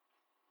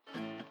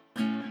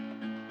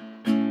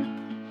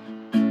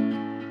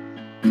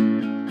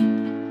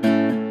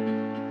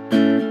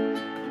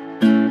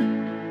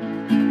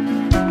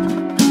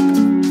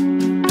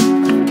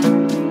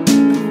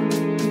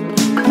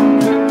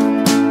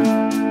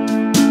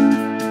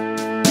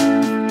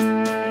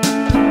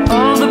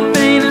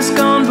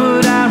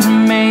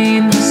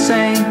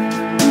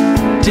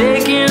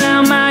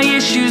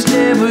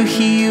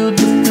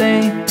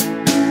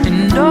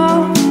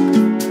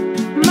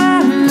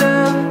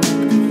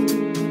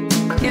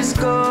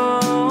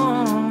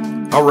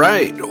All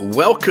right.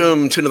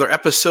 Welcome to another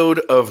episode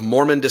of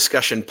Mormon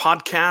Discussion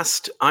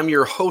Podcast. I'm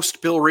your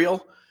host, Bill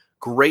Reel.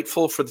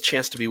 Grateful for the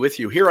chance to be with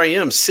you. Here I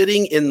am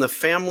sitting in the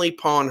Family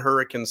Pond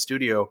Hurricane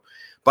studio.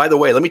 By the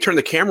way, let me turn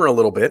the camera a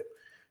little bit.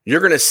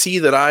 You're going to see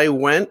that I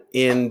went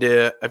and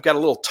I've got a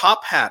little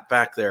top hat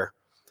back there.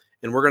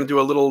 And we're going to do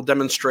a little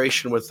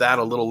demonstration with that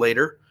a little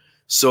later.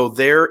 So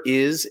there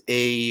is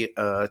a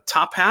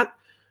top hat,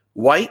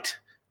 white,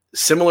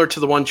 similar to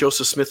the one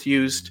Joseph Smith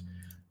used.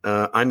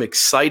 I'm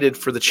excited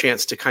for the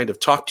chance to kind of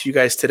talk to you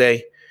guys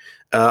today.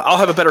 I'll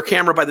have a better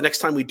camera by the next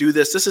time we do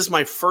this. This is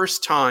my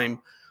first time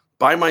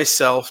by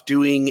myself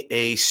doing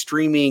a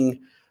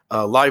streaming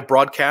live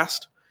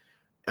broadcast.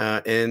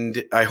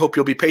 And I hope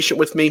you'll be patient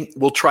with me.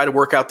 We'll try to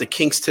work out the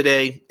kinks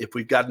today. If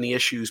we've got any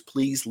issues,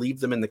 please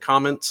leave them in the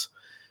comments.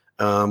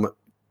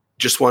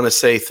 Just want to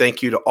say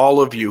thank you to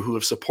all of you who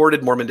have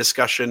supported Mormon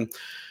Discussion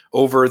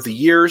over the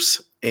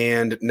years.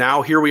 And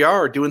now here we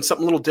are doing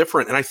something a little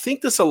different. And I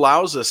think this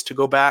allows us to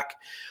go back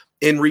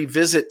and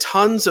revisit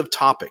tons of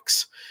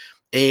topics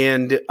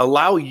and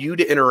allow you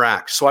to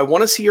interact. So I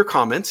want to see your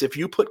comments. If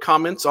you put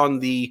comments on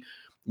the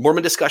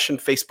Mormon Discussion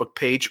Facebook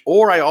page,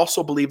 or I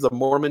also believe the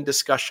Mormon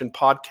Discussion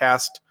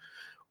Podcast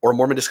or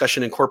Mormon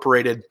Discussion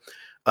Incorporated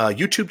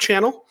YouTube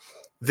channel,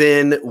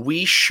 then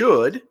we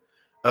should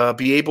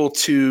be able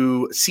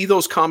to see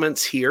those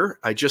comments here.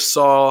 I just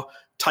saw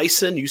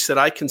Tyson. You said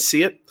I can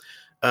see it.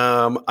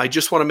 I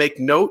just want to make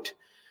note.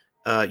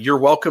 You're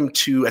welcome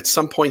to, at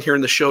some point here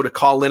in the show, to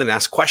call in and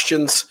ask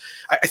questions.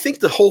 I think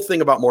the whole thing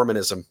about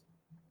Mormonism,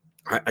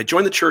 I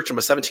joined the church. I'm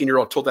a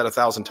 17-year-old. I've told that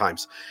 1,000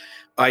 times.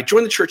 I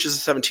joined the church as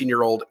a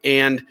 17-year-old,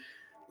 and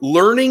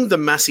learning the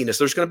messiness.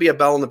 There's going to be a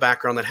bell in the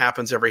background that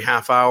happens every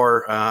half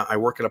hour. I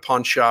work at a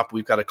pawn shop.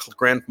 We've got a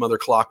grandmother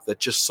clock that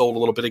just sold a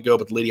little bit ago,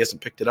 but the lady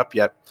hasn't picked it up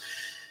yet.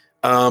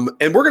 And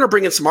we're going to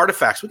bring in some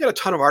artifacts. We've got a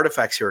ton of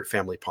artifacts here at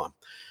Family Pond.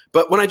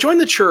 But when I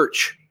joined the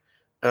church,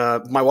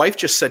 my wife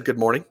just said good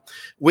morning.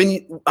 When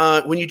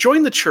you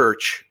join the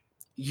church,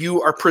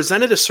 you are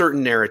presented a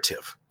certain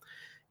narrative,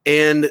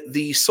 and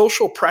the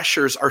social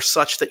pressures are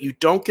such that you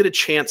don't get a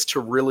chance to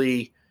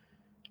really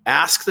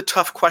ask the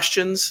tough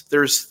questions.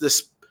 There's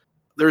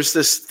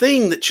this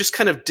thing that just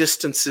kind of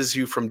distances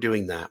you from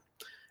doing that.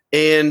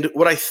 And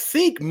what I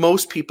think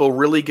most people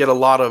really get a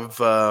lot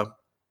of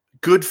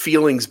good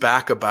feelings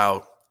back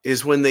about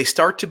is when they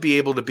start to be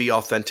able to be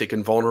authentic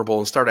and vulnerable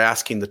and start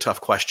asking the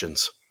tough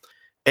questions.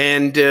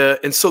 And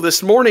so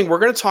this morning, we're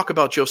going to talk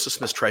about Joseph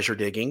Smith's treasure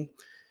digging.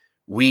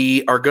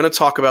 We are going to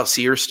talk about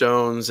seer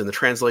stones and the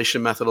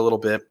translation method a little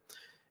bit.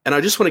 And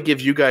I just want to give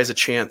you guys a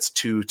chance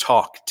to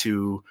talk,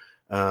 to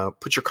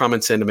put your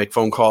comments in, to make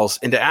phone calls,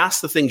 and to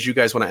ask the things you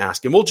guys want to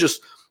ask. And we'll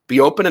just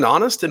be open and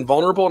honest and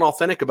vulnerable and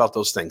authentic about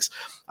those things.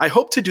 I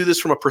hope to do this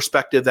from a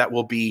perspective that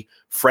will be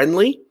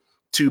friendly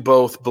to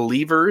both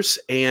believers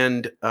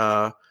and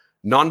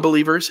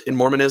non-believers in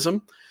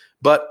Mormonism.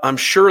 But I'm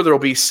sure there'll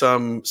be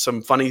some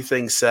funny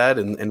things said,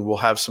 and we'll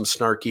have some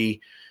snarky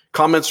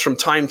comments from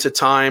time to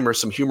time, or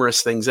some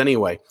humorous things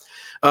anyway.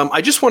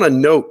 I just want to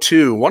note,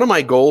 too, one of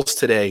my goals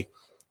today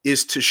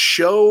is to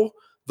show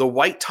the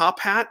white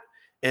top hat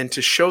and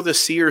to show the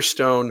seer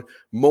stone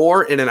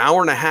more in an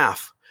hour and a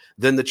half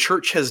than the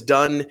church has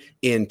done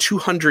in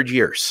 200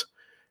 years.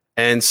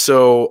 And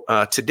so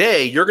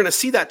today, you're going to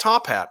see that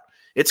top hat.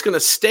 It's going to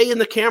stay in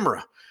the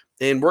camera,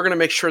 and we're going to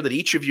make sure that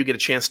each of you get a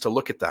chance to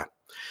look at that.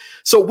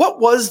 So what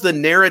was the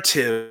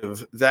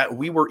narrative that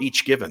we were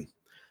each given?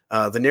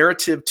 The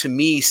narrative to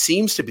me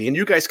seems to be, and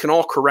you guys can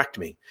all correct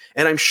me,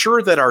 and I'm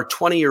sure that our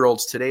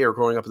 20-year-olds today are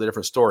growing up with a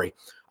different story.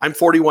 I'm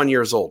 41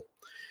 years old.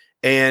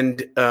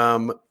 And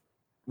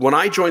when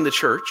I joined the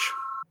church,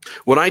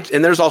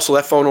 and there's also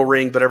that phone will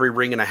ring, but every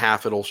ring and a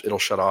half, it'll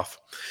shut off.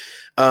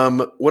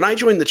 When I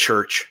joined the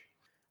church,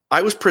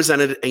 I was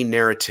presented a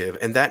narrative,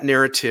 and that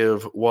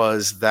narrative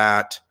was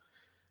that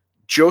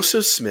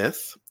Joseph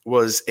Smith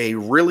was a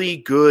really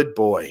good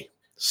boy.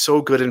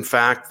 So good, in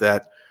fact,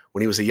 that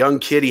when he was a young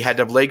kid, he had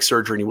to have leg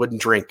surgery and he wouldn't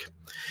drink.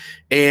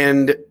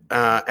 And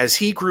as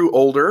he grew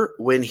older,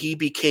 when he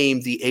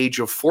became the age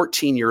of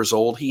 14 years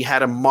old, he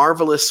had a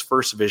marvelous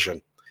first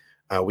vision.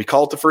 We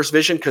call it the first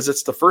vision because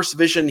it's the first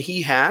vision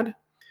he had,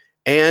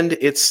 and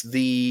it's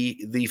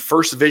the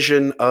first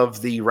vision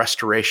of the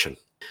restoration.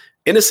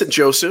 Innocent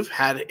Joseph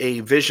had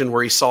a vision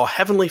where he saw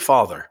Heavenly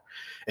Father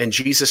and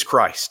Jesus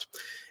Christ,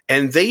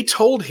 and they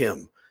told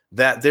him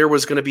that there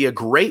was going to be a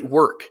great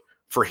work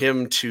for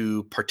him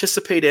to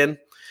participate in.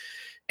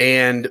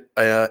 And in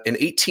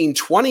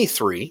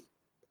 1823,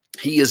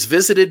 he is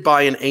visited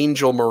by an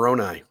angel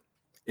Moroni.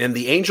 And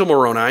the angel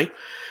Moroni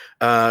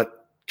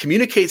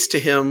communicates to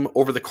him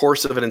over the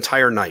course of an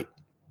entire night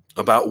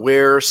about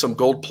where some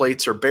gold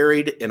plates are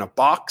buried in a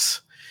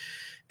box.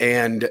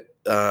 And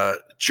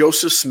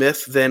Joseph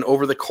Smith then,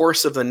 over the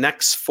course of the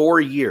next 4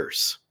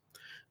 years,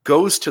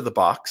 goes to the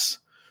box,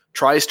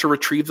 tries to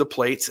retrieve the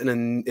plates,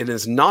 and it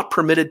is not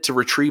permitted to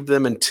retrieve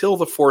them until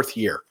the 4th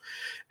year.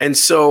 And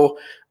so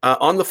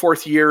on the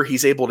 4th year,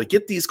 he's able to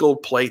get these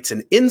gold plates,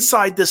 and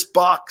inside this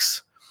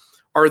box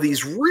are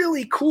these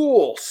really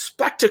cool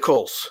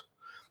spectacles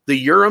the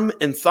Urim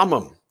and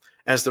Thummim,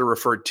 as they're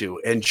referred to.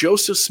 And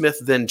Joseph Smith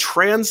then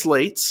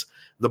translates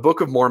the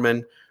Book of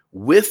Mormon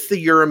with the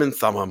Urim and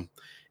Thummim.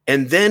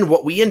 And then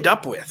what we end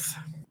up with,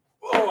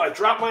 oh, I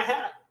dropped my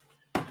hat.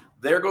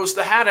 There goes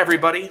the hat,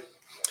 everybody.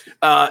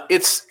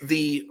 It's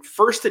the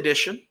first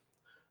edition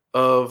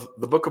of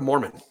the Book of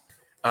Mormon.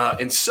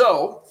 And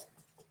so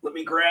let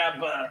me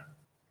grab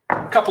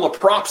a couple of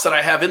props that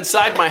I have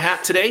inside my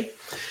hat today.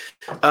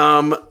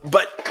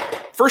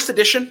 But first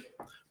edition,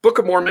 Book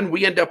of Mormon,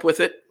 we end up with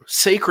it,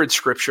 sacred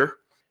scripture.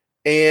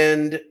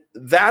 And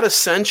that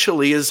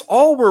essentially is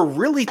all we're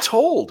really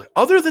told.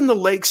 Other than the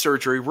leg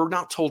surgery, we're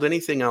not told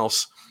anything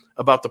else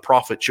about the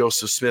prophet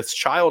Joseph Smith's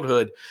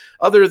childhood,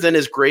 other than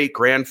his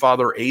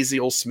great-grandfather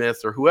Aziel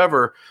Smith or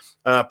whoever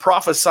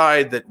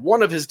prophesied that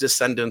one of his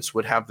descendants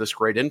would have this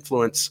great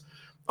influence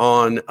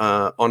on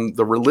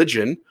the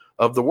religion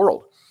of the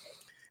world.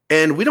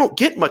 And we don't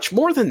get much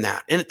more than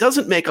that. And it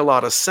doesn't make a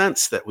lot of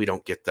sense that we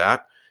don't get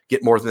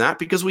more than that,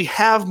 because we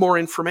have more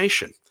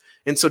information.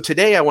 And so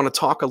today I want to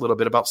talk a little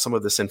bit about some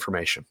of this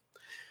information.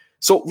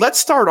 So let's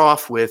start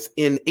off with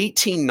in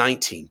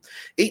 1819.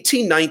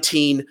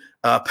 1819,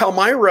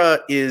 Palmyra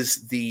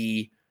is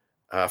the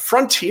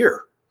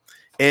frontier.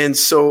 And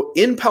so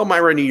in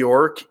Palmyra, New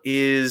York,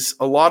 is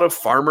a lot of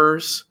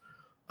farmers,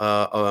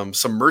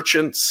 some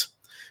merchants,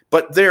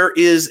 but there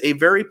is a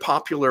very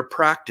popular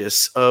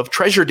practice of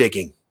treasure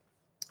digging.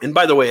 And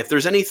by the way, if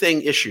there's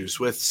anything issues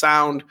with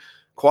sound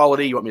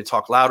quality, you want me to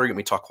talk louder, you want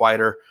me to talk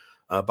quieter,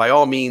 by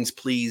all means,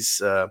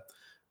 please,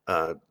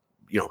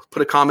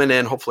 put a comment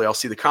in. Hopefully I'll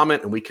see the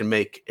comment and we can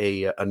make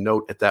a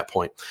note at that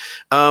point.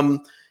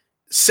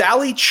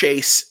 Sally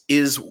Chase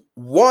is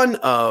one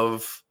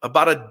of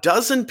about a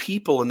dozen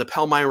people in the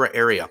Palmyra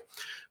area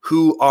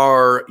who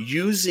are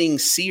using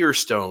seer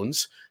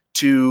stones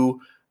to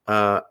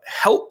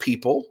help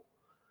people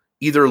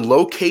either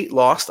locate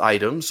lost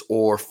items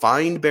or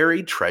find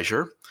buried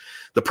treasure.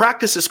 The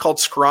practice is called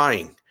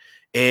scrying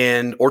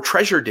or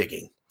treasure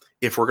digging,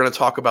 if we're going to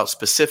talk about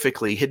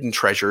specifically hidden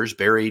treasures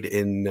buried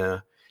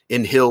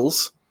in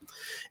hills.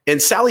 And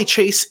Sally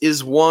Chase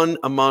is one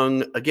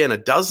among, again, a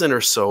dozen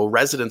or so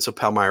residents of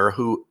Palmyra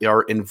who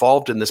are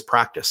involved in this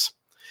practice.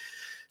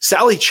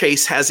 Sally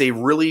Chase has a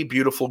really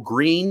beautiful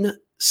green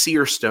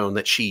seer stone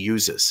that she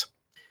uses.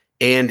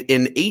 And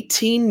in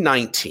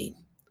 1819,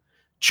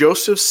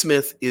 Joseph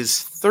Smith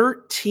is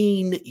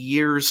 13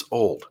 years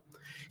old.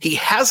 He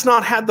has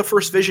not had the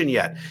first vision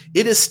yet.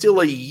 It is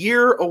still a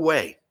year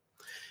away.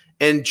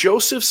 And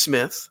Joseph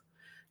Smith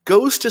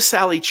goes to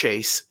Sally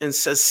Chase and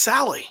says,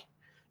 Sally,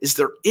 is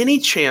there any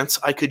chance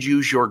I could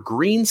use your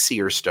green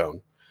seer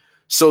stone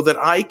so that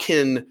I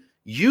can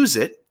use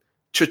it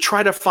to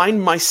try to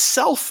find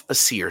myself a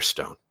seer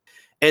stone?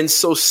 And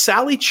so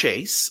Sally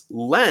Chase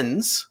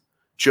lends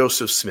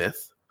Joseph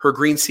Smith her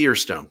green seer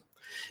stone.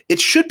 It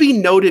should be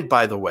noted,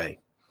 by the way,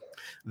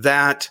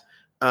 that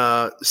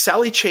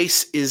Sally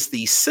Chase is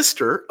the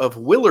sister of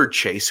Willard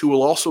Chase, who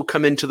will also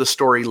come into the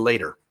story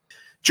later.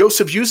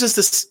 Joseph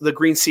uses the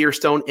green seer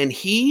stone, and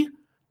he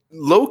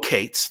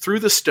locates through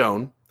the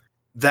stone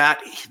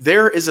that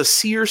there is a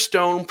seer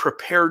stone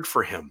prepared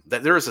for him,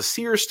 that there is a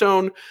seer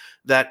stone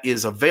that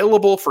is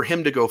available for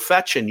him to go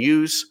fetch and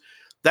use.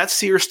 That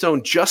seer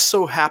stone just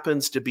so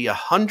happens to be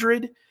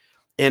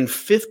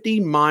 150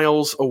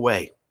 miles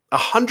away.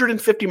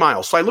 150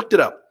 miles. So I looked it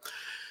up.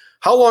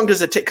 How long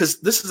does it take? Because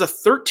this is a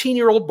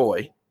 13-year-old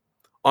boy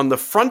on the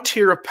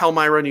frontier of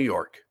Palmyra, New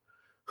York,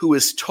 who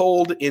is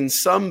told in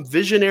some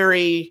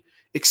visionary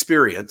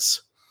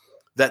experience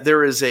that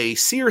there is a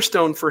seer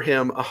stone for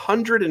him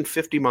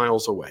 150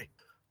 miles away.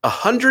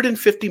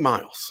 150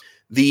 miles.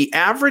 The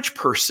average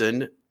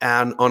person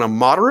on a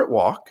moderate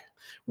walk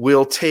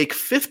will take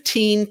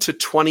 15 to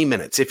 20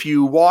 minutes. If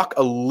you walk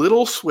a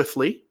little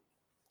swiftly,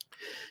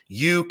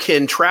 you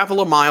can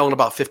travel a mile in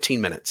about 15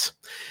 minutes.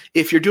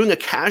 If you're doing a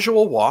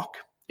casual walk,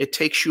 it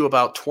takes you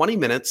about 20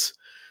 minutes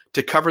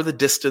to cover the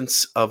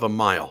distance of a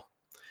mile.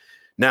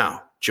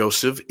 Now,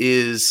 Joseph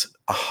is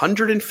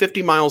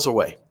 150 miles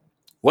away.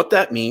 What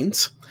that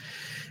means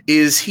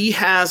is he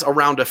has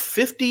around a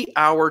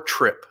 50-hour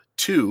trip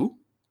to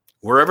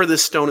wherever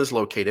this stone is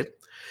located,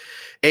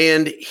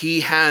 and he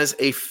has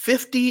a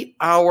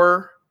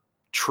 50-hour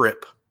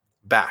trip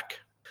back.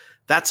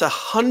 That's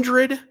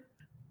 100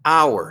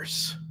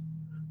 hours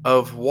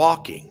of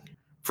walking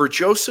for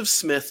Joseph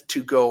Smith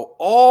to go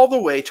all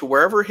the way to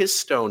wherever his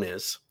stone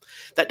is.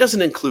 That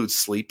doesn't include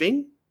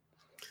sleeping.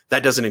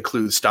 That doesn't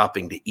include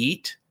stopping to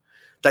eat.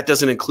 That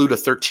doesn't include a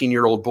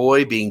 13-year-old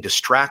boy being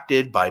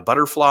distracted by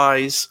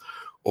butterflies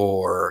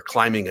or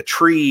climbing a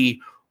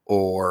tree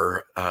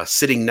or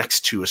sitting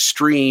next to a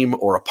stream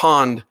or a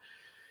pond.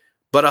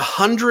 But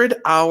 100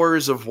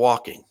 hours of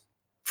walking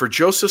for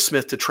Joseph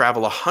Smith to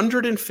travel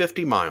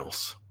 150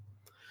 miles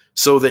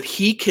so that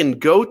he can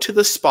go to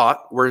the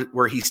spot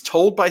where he's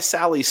told by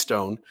Sally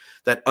Stone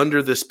that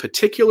under this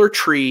particular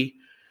tree,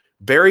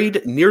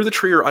 buried near the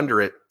tree or under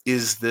it,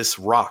 is this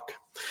rock.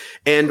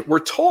 And we're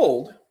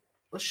told,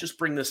 let's just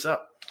bring this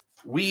up.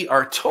 We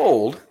are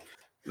told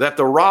that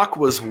the rock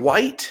was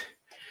white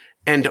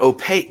and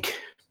opaque.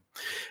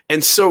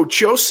 And so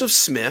Joseph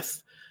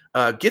Smith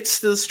gets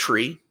to this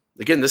tree.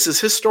 Again, this is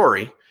his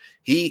story.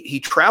 He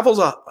travels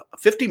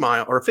 50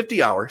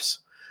 hours,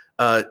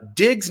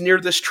 digs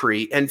near this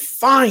tree, and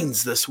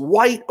finds this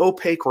white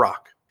opaque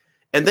rock.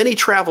 And then he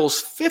travels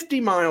 50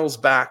 miles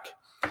back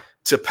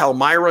to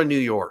Palmyra, New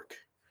York.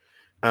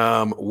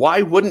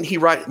 Why wouldn't he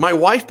ride? My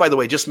wife, by the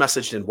way, just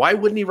messaged in. Why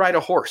wouldn't he ride a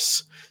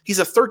horse? He's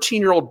a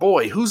 13-year-old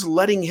boy. Who's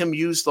letting him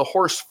use the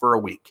horse for a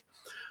week?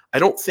 I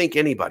don't think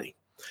anybody.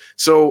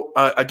 So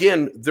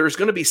again, there's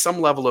going to be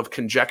some level of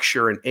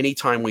conjecture in any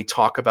time we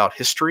talk about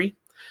history.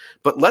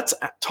 But let's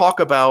talk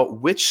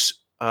about which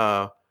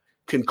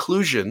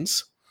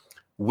conclusions,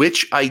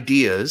 which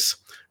ideas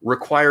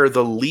require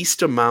the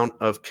least amount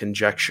of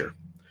conjecture.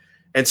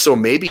 And so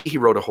maybe he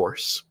rode a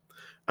horse,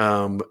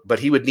 but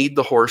he would need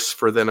the horse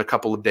for then a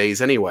couple of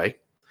days anyway.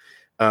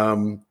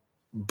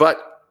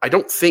 But I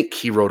don't think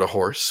he rode a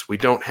horse. We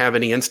don't have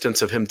any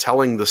instance of him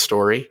telling the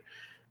story.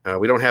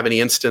 We don't have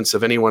any instance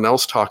of anyone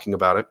else talking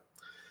about it.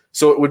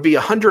 So it would be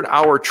a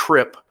 100-hour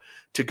trip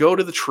to go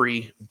to the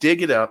tree,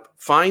 dig it up,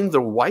 find the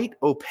white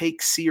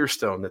opaque seer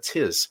stone that's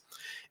his,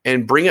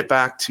 and bring it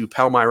back to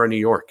Palmyra, New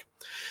York.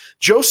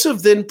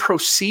 Joseph then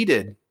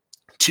proceeded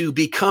to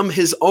become a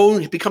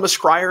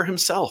scryer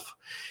himself.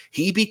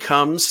 He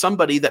becomes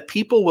somebody that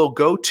people will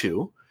go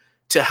to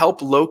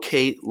help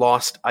locate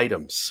lost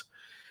items.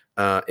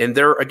 And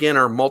there, again,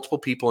 are multiple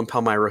people in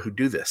Palmyra who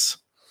do this.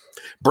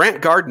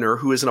 Brant Gardner,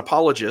 who is an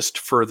apologist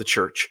for the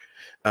church,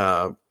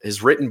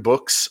 has written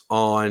books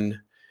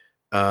on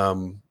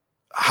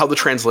how the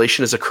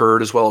translation has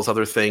occurred, as well as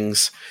other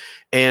things.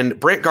 And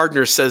Brant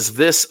Gardner says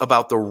this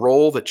about the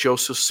role that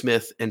Joseph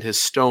Smith and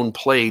his stone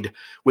played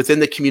within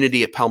the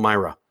community at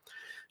Palmyra.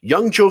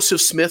 Young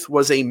Joseph Smith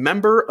was a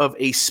member of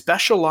a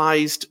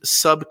specialized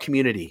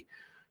sub-community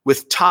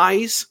with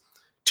ties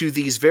to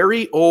these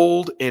very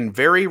old and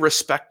very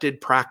respected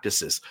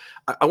practices.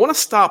 I want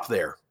to stop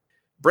there.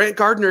 Brant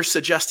Gardner is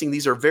suggesting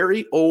these are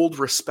very old,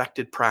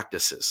 respected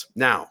practices.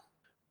 Now,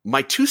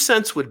 my 2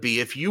 cents would be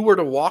if you were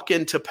to walk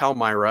into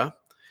Palmyra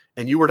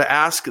and you were to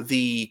ask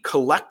the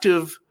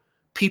collective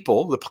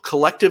people, the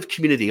collective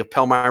community of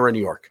Palmyra, New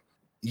York,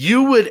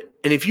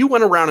 and if you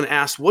went around and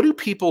asked, what do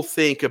people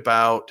think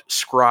about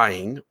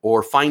scrying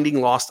or finding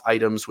lost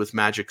items with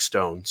magic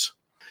stones?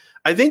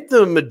 I think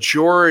the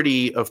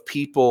majority of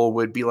people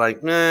would be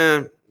like,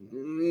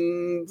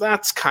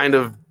 that's kind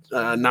of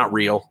not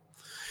real.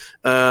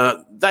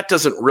 That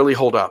doesn't really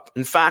hold up.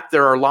 In fact,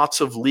 there are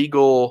lots of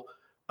legal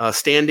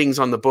standings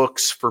on the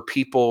books for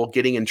people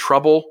getting in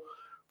trouble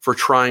for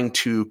trying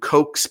to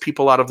coax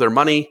people out of their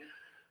money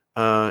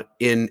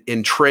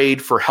in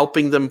trade for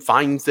helping them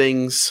find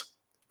things,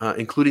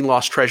 including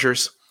lost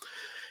treasures.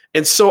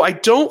 And so I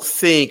don't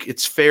think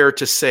it's fair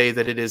to say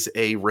that it is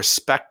a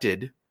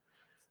respected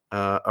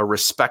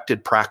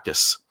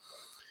practice.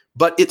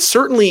 But it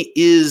certainly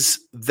is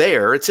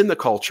there. It's in the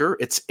culture.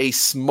 It's a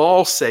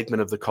small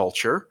segment of the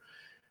culture.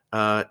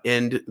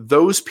 And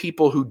those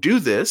people who do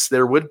this,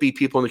 there would be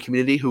people in the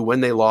community who, when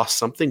they lost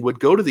something,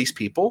 would go to these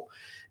people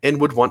and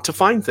would want to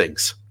find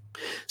things.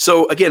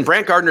 So again,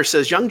 Brant Gardner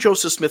says, young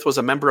Joseph Smith was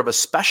a member of a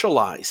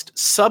specialized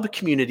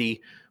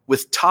sub-community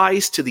with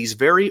ties to these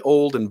very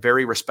old and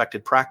very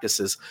respected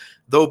practices,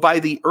 though by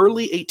the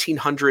early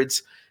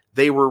 1800s,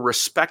 they were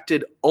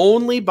respected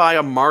only by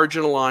a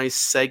marginalized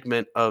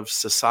segment of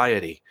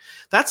society.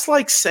 That's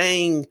like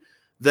saying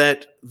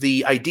that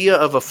the idea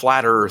of a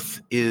flat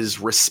earth is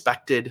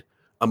respected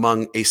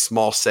among a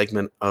small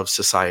segment of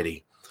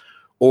society,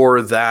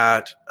 or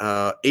that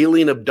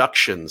alien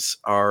abductions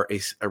are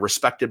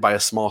respected by a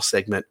small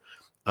segment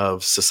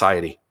of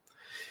society.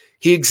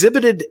 He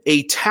exhibited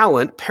a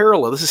talent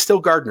parallel. This is still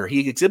Gardner.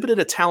 He exhibited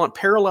a talent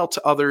parallel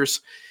to others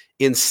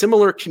in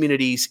similar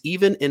communities,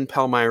 even in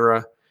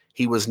Palmyra.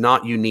 He was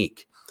not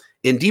unique.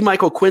 In D.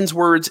 Michael Quinn's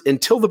words,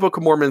 until the Book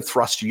of Mormon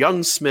thrust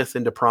young Smith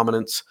into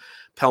prominence,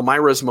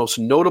 Palmyra's most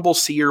notable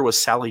seer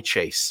was Sally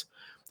Chase,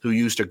 who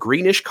used a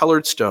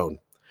greenish-colored stone.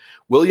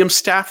 William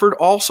Stafford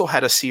also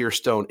had a seer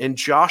stone, and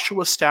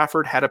Joshua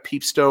Stafford had a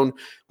peepstone,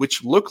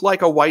 which looked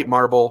like a white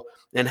marble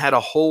and had a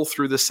hole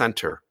through the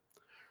center.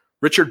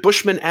 Richard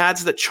Bushman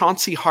adds that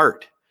Chauncey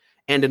Hart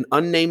and an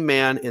unnamed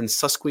man in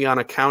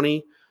Susquehanna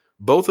County,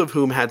 both of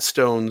whom had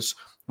stones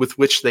with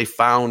which they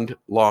found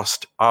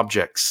lost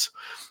objects.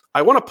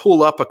 I want to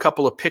pull up a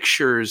couple of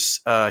pictures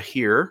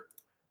here.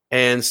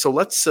 And so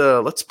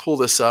let's pull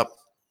this up.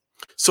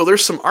 So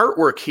there's some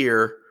artwork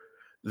here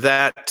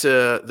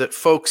that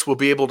folks will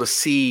be able to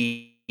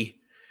see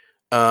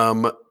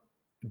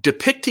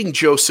depicting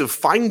Joseph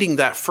finding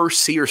that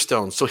first seer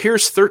stone. So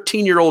here's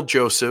 13-year-old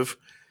Joseph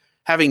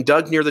having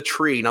dug near the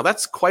tree. Now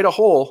that's quite a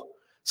hole.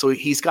 So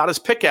he's got his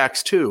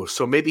pickaxe too.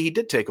 So maybe he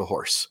did take a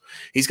horse.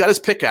 He's got his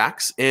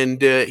pickaxe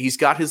and he's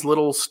got his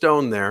little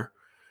stone there.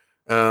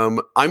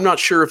 I'm not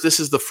sure if this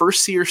is the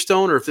first seer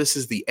stone or if this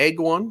is the egg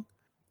one.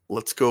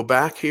 Let's go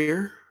back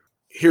here.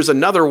 Here's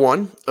another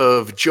one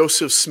of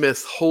Joseph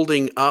Smith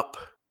holding up,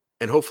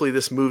 and hopefully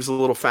this moves a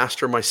little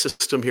faster. My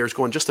system here is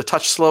going just a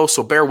touch slow,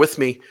 so bear with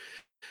me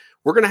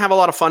We're going to have a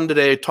lot of fun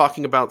today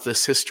talking about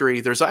this history.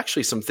 There's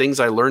actually some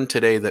things I learned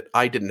today that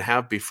I didn't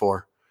have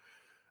before.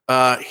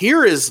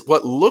 Here is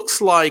what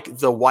looks like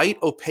the white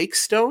opaque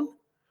stone.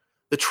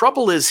 The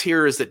trouble is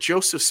that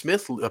Joseph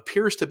Smith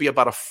appears to be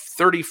about a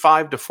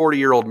 35 to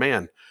 40-year-old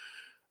man.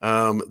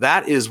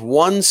 That is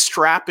one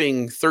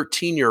strapping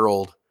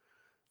 13-year-old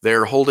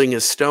there holding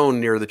his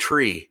stone near the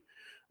tree.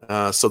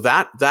 So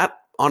that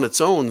on its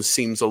own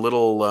seems a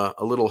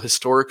little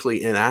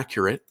historically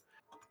inaccurate.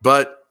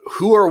 But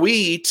who are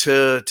we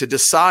to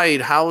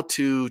decide how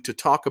to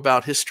talk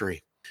about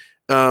history?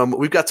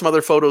 We've got some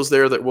other photos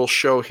there that we'll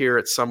show here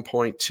at some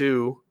point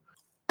too.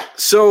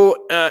 So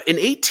in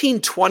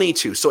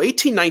 1822, so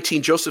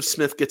 1819, Joseph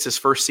Smith gets his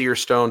first seer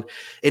stone.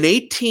 In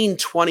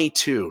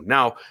 1822,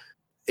 now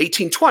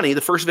 1820,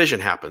 the first vision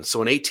happens.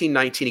 So in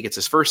 1819, he gets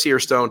his first seer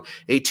stone.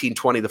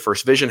 1820, the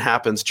first vision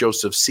happens.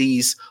 Joseph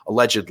sees,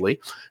 allegedly,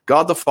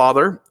 God the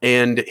Father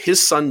and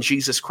his son,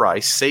 Jesus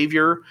Christ,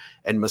 Savior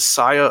and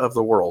Messiah of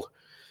the world.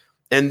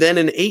 And then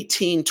in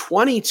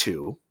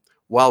 1822,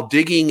 while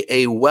digging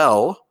a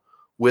well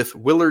with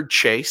Willard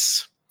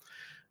Chase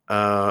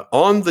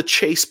on the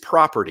Chase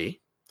property,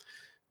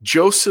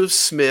 Joseph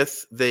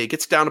Smith, they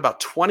gets down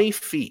about 20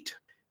 feet,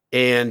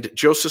 and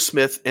Joseph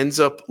Smith ends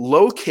up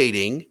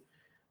locating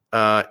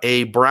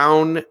a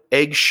brown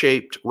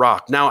egg-shaped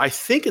rock. Now, I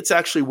think it's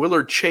actually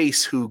Willard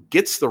Chase who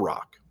gets the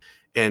rock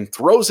and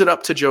throws it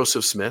up to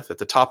Joseph Smith at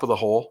the top of the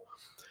hole.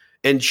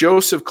 And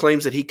Joseph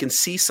claims that he can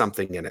see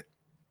something in it.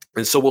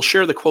 And so we'll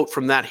share the quote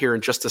from that here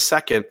in just a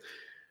second.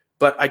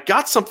 But I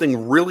got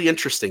something really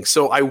interesting.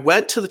 So I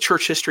went to the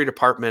church history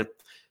department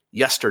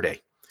yesterday,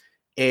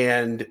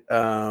 and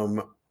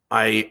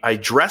I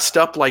dressed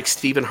up like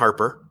Stephen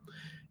Harper,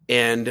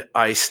 and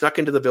I snuck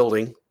into the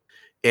building,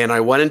 and I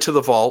went into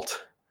the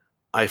vault.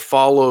 I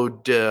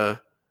followed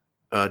David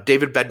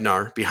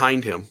Bednar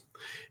behind him,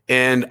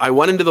 and I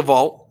went into the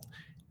vault,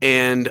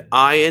 and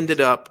I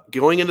ended up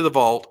going into the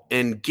vault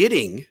and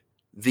getting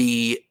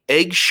the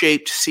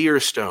egg-shaped seer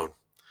stone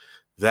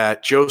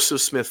that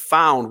Joseph Smith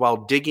found while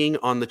digging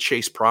on the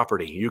Chase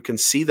property. You can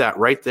see that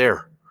right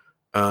there.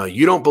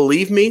 You don't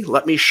believe me?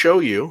 Let me show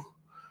you.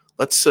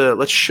 Let's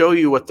show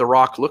you what the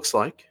rock looks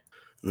like.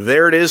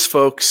 There it is,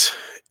 folks.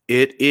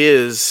 It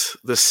is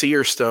the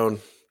seer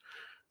stone.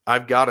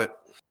 I've got it.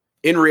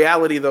 In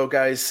reality, though,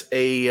 guys,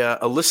 a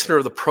listener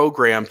of the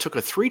program took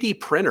a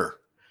 3D printer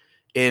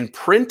and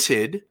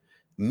printed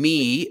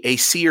me a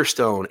seer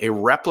stone, a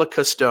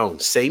replica stone,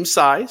 same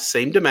size,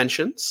 same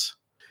dimensions.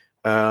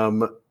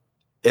 And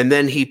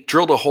then he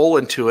drilled a hole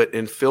into it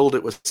and filled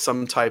it with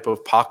some type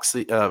of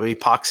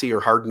epoxy or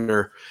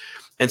hardener.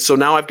 And so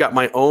now I've got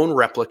my own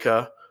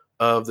replica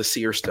of the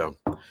seer stone.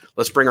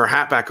 Let's bring our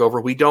hat back over.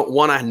 We don't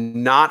want to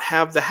not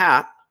have the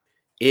hat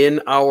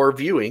in our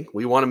viewing.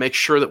 We want to make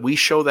sure that we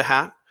show the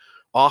hat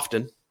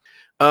often.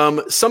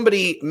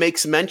 Somebody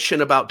makes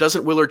mention about,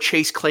 doesn't Willard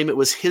Chase claim it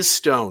was his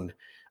stone?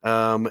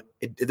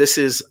 This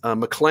is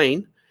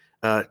McLean.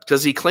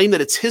 Does he claim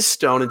that it's his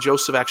stone and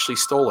Joseph actually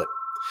stole it?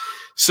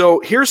 So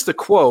here's the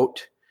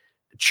quote.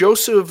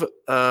 Joseph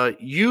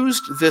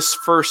used this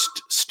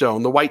first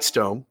stone, the white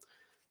stone,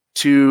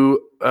 to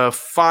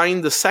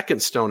find the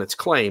second stone, it's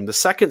claimed. The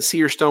second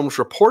seer stone was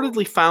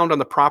reportedly found on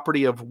the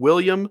property of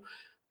William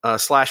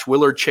 /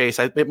 Willard Chase.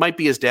 It might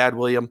be his dad,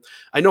 William.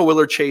 I know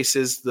Willard Chase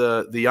is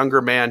the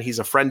younger man. He's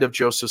a friend of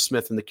Joseph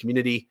Smith in the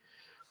community.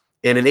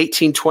 And in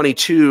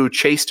 1822,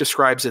 Chase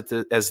describes it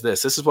as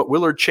this. This is what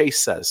Willard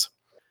Chase says.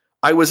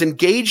 I was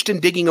engaged in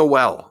digging a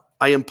well.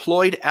 I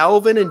employed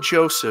Alvin and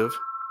Joseph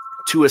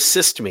to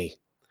assist me.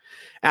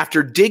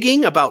 After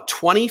digging about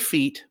 20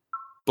 feet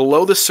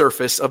below the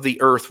surface of the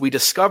earth, we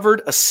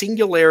discovered a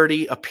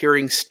singularly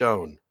appearing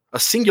stone,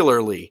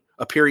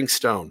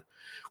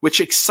 which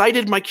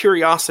excited my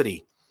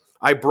curiosity.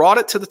 I brought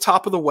it to the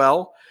top of the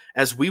well.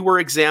 As we were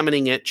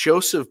examining it,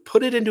 Joseph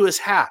put it into his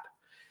hat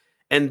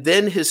and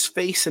then his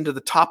face into the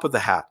top of the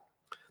hat.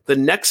 The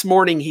next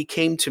morning he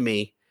came to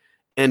me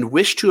and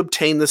wished to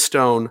obtain the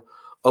stone,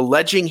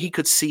 alleging he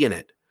could see in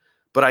it.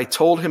 But I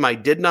told him I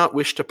did not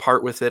wish to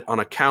part with it on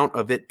account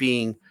of it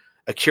being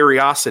a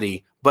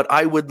curiosity, but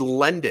I would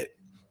lend it.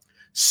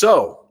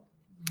 So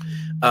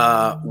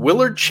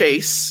Willard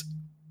Chase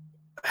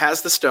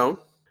has the stone.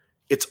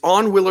 It's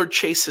on Willard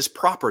Chase's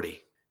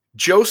property.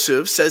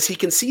 Joseph says he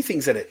can see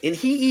things in it, and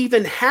he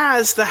even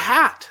has the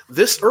hat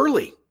this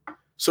early.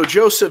 So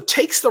Joseph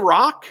takes the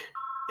rock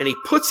and he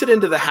puts it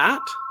into the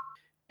hat,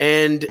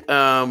 and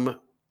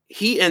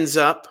he ends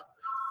up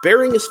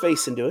burying his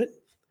face into it,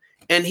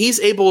 and he's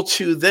able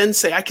to then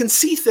say, I can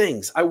see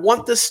things. I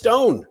want this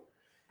stone.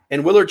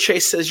 And Willard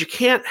Chase says, you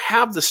can't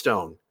have the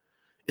stone.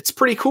 It's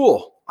pretty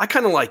cool. I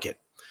kind of like it,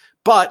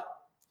 but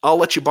I'll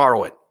let you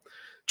borrow it.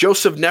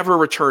 Joseph never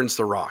returns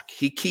the rock.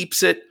 He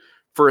keeps it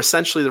for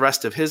essentially the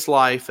rest of his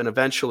life, and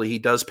eventually he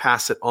does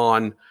pass it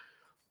on,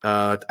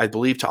 I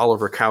believe, to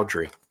Oliver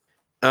Cowdery.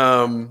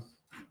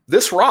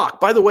 This rock,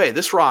 by the way,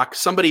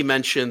 somebody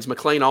mentions,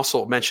 McLean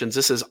also mentions,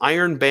 this is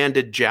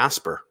iron-banded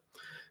jasper.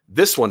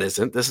 This one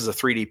isn't. This is a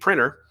 3D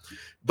printer.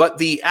 But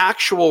the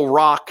actual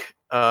rock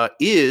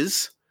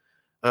is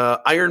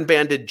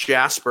iron-banded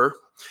jasper.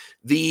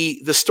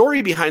 The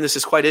story behind this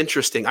is quite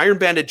interesting.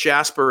 Iron-banded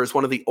jasper is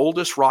one of the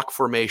oldest rock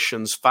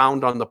formations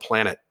found on the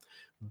planet,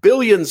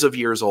 billions of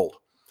years old.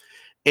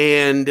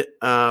 And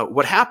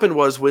what happened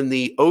was when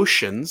the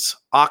oceans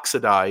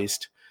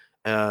oxidized,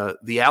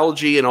 the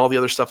algae and all the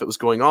other stuff that was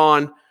going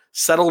on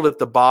settled at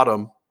the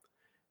bottom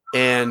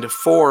and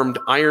formed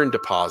iron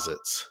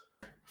deposits.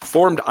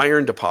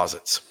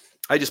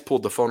 I just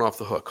pulled the phone off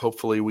the hook.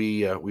 Hopefully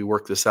we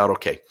work this out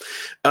okay.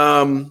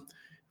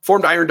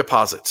 Formed iron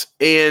deposits.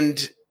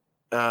 And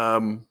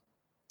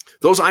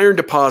those iron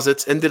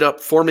deposits ended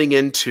up forming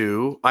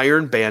into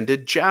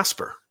iron-banded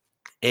jasper.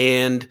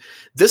 And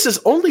this is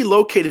only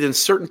located in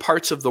certain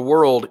parts of the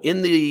world.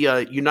 In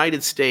the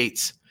United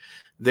States,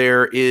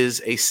 there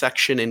is a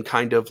section in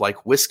kind of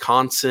like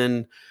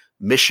Wisconsin,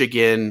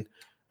 Michigan,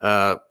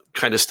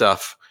 kind of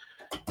stuff.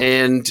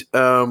 And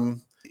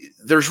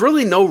there's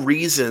really no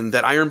reason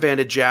that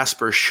iron-banded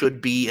jasper should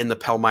be in the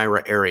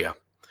Palmyra area.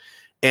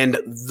 And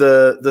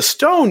the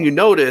stone, you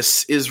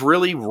notice, is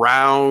really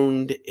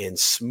round and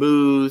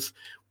smooth.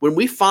 When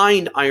we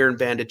find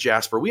iron-banded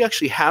jasper, we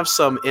actually have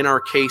some in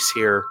our case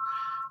here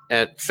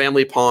at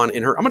Family Pond.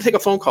 I'm going to take a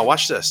phone call.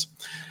 Watch this.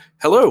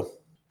 Hello.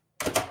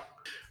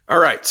 All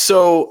right.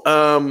 So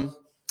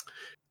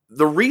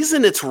the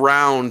reason it's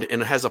round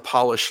and has a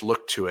polished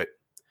look to it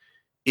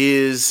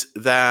is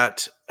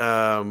that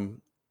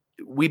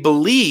we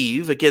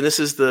believe, again, this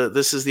is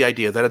the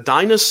idea, that a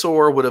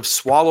dinosaur would have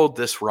swallowed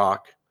this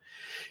rock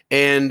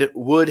and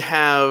would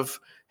have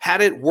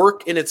had it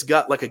work in its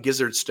gut like a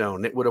gizzard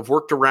stone. It would have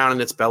worked around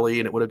in its belly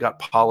and it would have got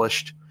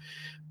polished.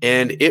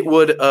 And it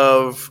would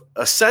have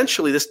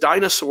essentially, this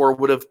dinosaur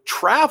would have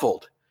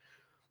traveled,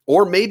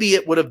 or maybe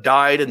it would have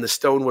died and the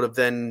stone would have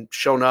then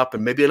shown up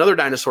and maybe another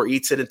dinosaur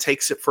eats it and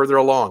takes it further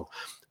along.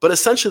 But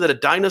essentially that a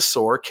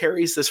dinosaur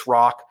carries this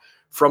rock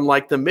from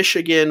like the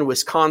Michigan,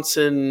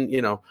 Wisconsin,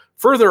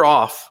 further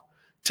off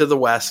to the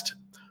west,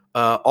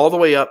 all the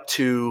way up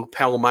to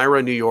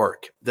Palmyra, New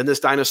York. Then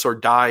this dinosaur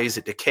dies,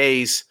 it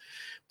decays,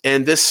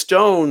 and this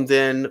stone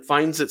then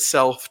finds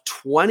itself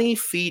 20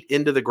 feet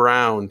into the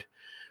ground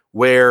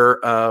where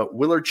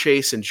Willard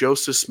Chase and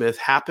Joseph Smith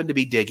happened to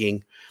be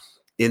digging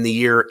in the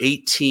year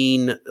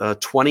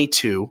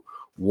 1822,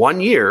 1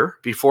 year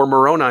before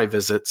Moroni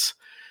visits,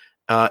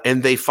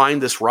 and they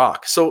find this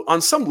rock. So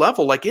on some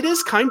level, like, it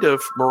is kind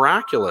of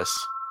miraculous.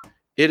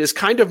 It is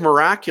kind of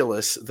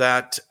miraculous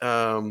that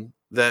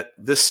that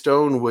this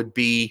stone would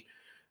be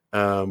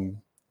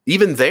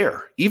even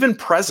there, even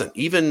present,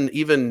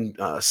 even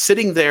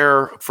sitting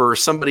there for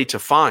somebody to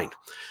find.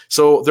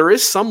 So there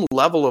is some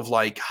level of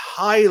like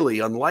highly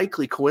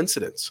unlikely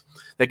coincidence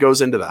that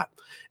goes into that.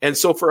 And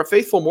so for a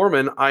faithful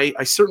Mormon,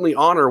 I certainly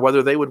honor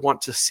whether they would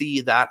want to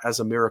see that as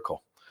a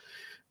miracle.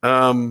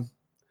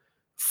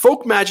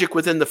 Folk magic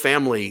within the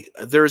family.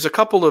 There's a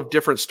couple of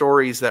different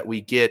stories that we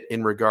get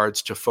in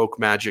regards to folk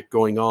magic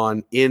going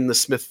on in the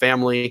Smith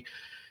family.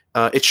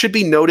 It should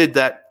be noted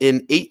that in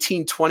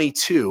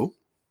 1822,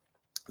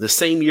 the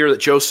same year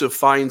that Joseph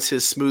finds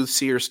his smooth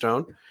seer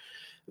stone,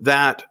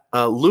 that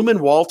Luman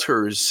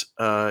Walters,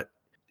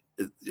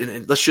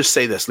 let's just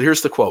say this.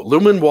 Here's the quote.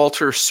 Luman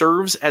Walters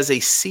serves as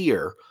a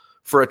seer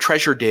for a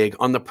treasure dig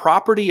on the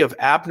property of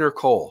Abner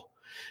Cole.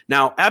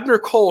 Now, Abner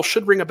Cole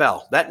should ring a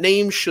bell. That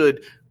name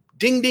should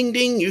ding, ding,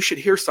 ding. You should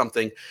hear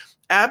something.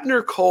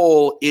 Abner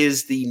Cole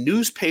is the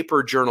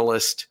newspaper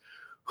journalist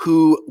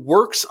who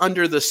works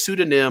under the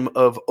pseudonym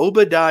of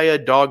Obadiah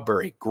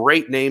Dogberry.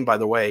 Great name, by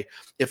the way.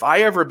 If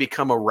I ever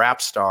become a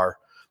rap star,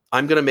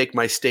 I'm going to make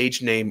my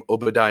stage name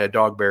Obadiah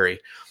Dogberry.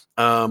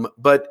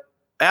 But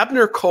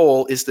Abner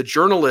Cole is the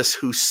journalist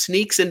who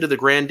sneaks into the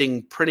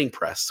Grandin Printing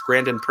Press.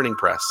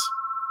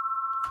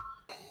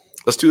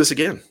 Let's do this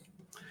again.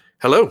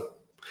 Hello.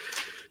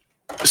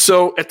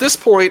 So at this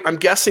point, I'm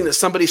guessing that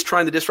somebody's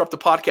trying to disrupt the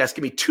podcast.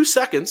 Give me 2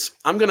 seconds.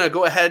 I'm going to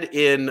go ahead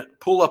and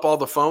pull up all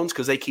the phones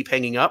because they keep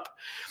hanging up.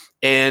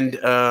 And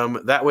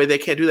that way they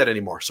can't do that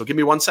anymore. So give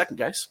me 1 second,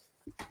 guys.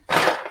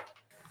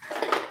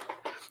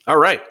 All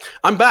right.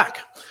 I'm back.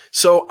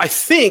 So I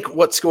think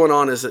what's going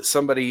on is that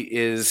somebody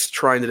is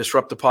trying to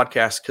disrupt the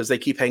podcast because they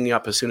keep hanging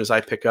up as soon as I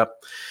pick up.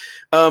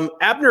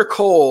 Abner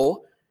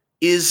Cole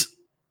is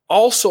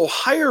also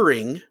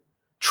hiring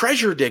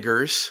treasure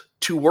diggers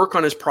to work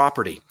on his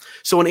property.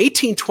 So in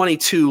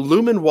 1822,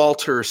 Luman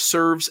Walters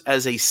serves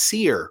as a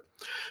seer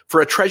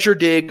for a treasure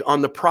dig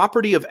on the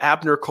property of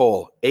Abner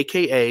Cole,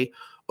 a.k.a.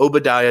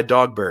 Obadiah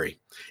Dogberry,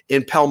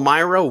 in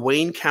Palmyra,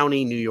 Wayne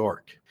County, New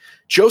York.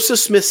 Joseph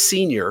Smith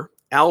Sr.,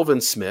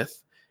 Alvin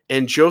Smith,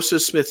 and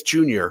Joseph Smith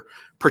Jr.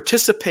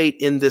 participate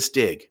in this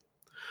dig.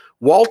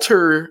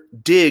 Walter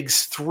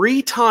digs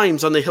 3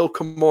 times on the hill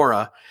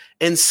Cumorah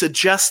and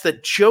suggests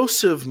that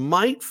Joseph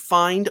might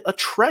find a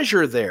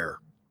treasure there.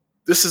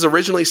 This is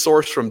originally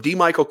sourced from D.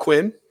 Michael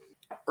Quinn,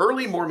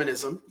 Early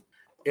Mormonism,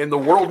 and the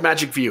World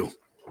Magic View.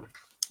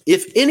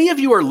 If any of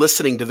you are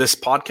listening to this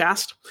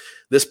podcast,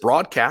 this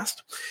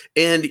broadcast,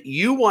 and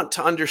you want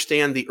to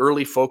understand the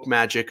early folk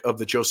magic of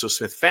the Joseph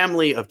Smith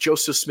family, of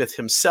Joseph Smith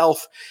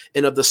himself,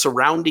 and of the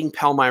surrounding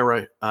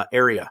Palmyra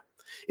area,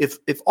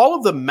 if all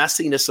of the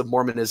messiness of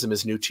Mormonism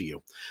is new to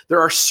you,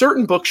 there are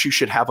certain books you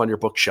should have on your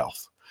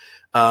bookshelf.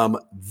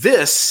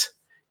 This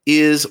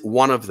is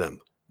one of them.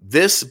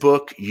 This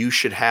book you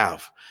should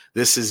have.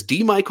 This is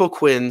D. Michael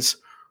Quinn's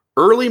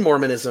Early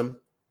Mormonism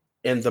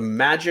and the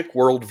Magic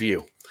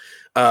Worldview.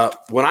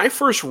 When I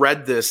first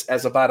read this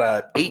as about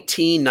a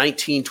 18,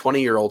 19,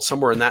 20-year-old,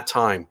 somewhere in that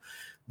time,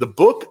 the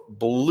book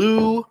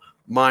blew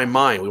my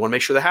mind. We want to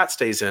make sure the hat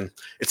stays in.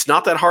 It's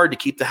not that hard to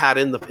keep the hat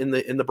in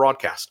the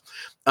broadcast.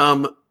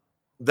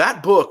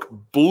 That book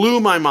blew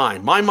my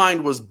mind. My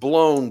mind was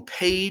blown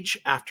page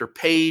after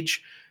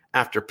page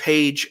after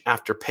page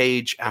after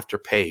page after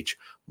page.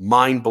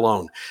 Mind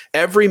blown.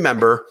 Every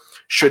member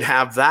should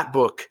have that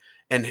book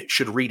and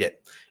should read it.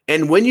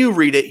 And when you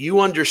read it,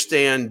 you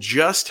understand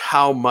just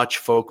how much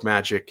folk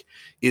magic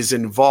is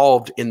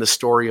involved in the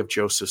story of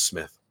Joseph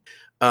Smith.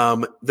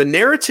 The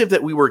narrative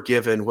that we were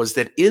given was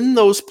that in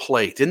those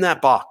plates, in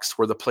that box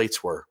where the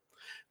plates were,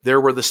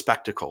 there were the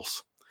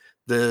spectacles,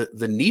 the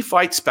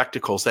Nephite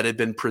spectacles that had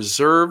been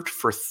preserved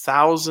for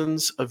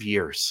thousands of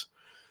years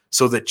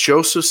so that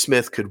Joseph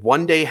Smith could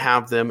one day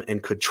have them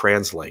and could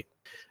translate.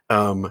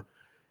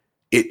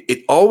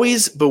 It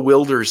always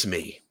bewilders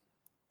me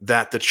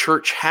that the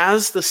church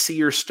has the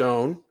seer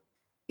stone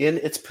in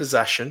its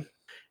possession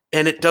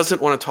and it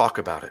doesn't want to talk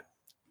about it.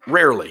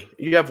 Rarely.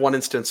 You have one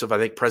instance of, I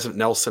think, President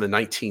Nelson in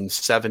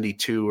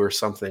 1972 or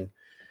something.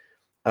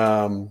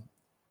 And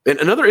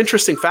another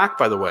interesting fact,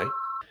 by the way,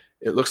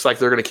 it looks like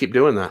they're going to keep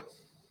doing that.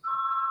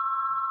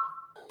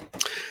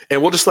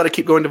 And we'll just let it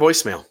keep going to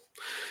voicemail.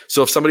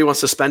 So if somebody wants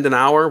to spend an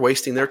hour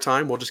wasting their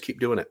time, we'll just keep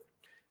doing it.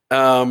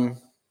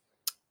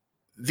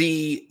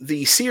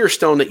 The seer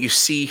stone that you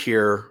see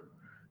here,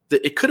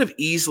 it could have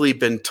easily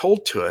been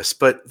told to us,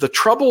 but the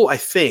trouble, I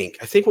think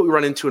what we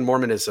run into in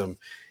Mormonism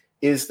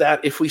is that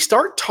if we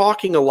start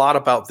talking a lot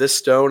about this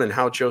stone and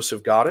how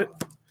Joseph got it,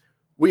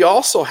 we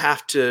also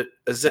have to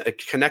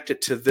connect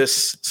it to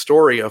this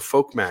story of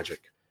folk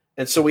magic.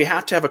 And so we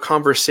have to have a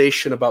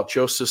conversation about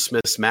Joseph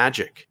Smith's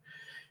magic.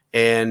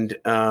 And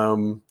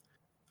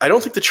I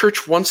don't think the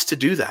church wants to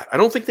do that. I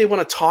don't think they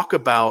want to talk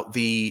about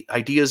the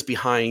ideas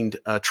behind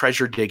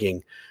treasure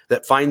digging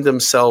that find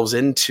themselves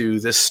into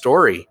this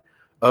story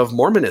of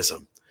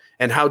Mormonism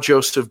and how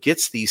Joseph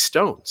gets these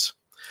stones.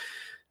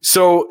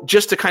 So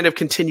just to kind of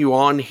continue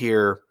on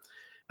here,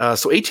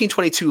 so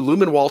 1822,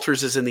 Luman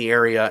Walters is in the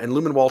area, and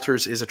Luman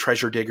Walters is a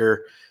treasure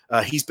digger.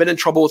 He's been in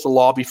trouble with the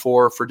law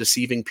before for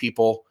deceiving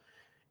people.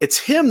 It's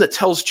him that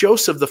tells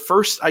Joseph the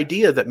first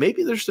idea that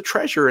maybe there's the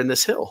treasure in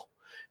this hill.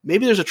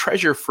 Maybe there's a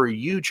treasure for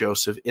you,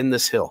 Joseph, in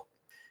this hill.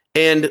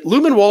 And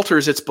Luman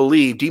Walters, it's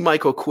believed, D.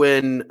 Michael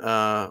Quinn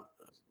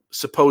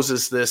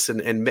supposes this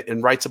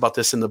and writes about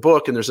this in the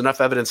book, and there's enough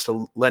evidence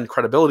to lend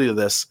credibility to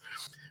this,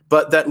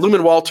 but that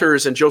Luman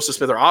Walters and Joseph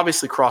Smith are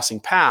obviously crossing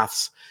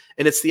paths,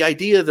 and it's the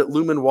idea that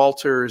Luman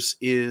Walters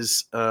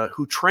is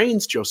who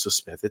trains Joseph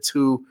Smith. It's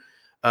who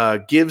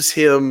gives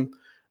him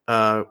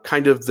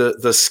kind of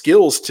the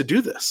skills to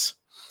do this.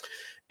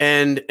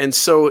 And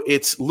so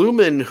it's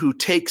Luman who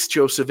takes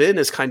Joseph in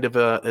as kind of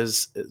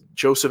as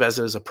Joseph as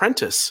his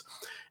apprentice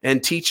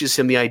and teaches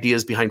him the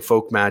ideas behind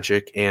folk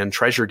magic and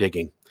treasure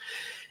digging.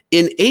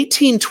 In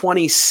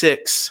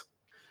 1826,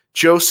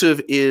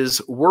 Joseph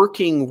is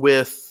working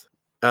with,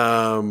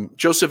 give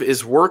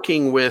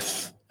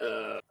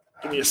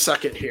me a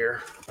second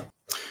here.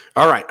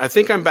 All right, I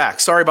think I'm back.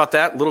 Sorry about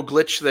that, little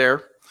glitch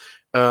there.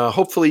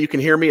 Hopefully you can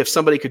hear me. If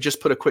somebody could just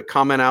put a quick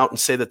comment out and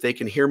say that they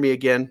can hear me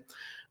again.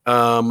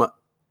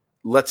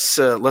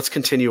 Let's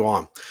continue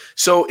on.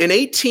 So in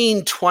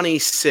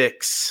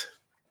 1826,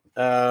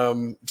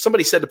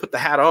 somebody said to put the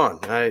hat on.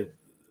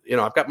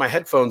 I've got my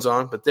headphones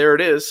on, but there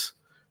it is.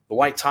 The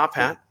white top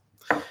hat.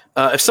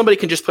 If somebody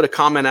can just put a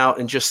comment out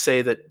and just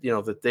say that,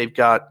 that they've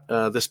got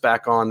this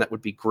back on, that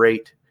would be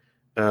great,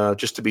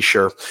 just to be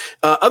sure.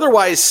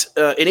 Otherwise,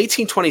 in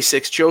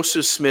 1826,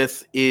 Joseph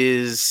Smith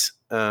is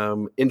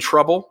in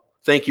trouble.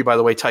 Thank you, by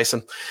the way,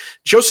 Tyson.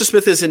 Joseph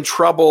Smith is in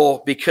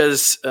trouble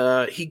because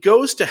he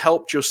goes to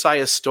help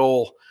Josiah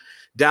Stoll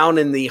down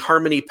in the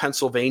Harmony,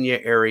 Pennsylvania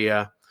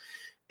area.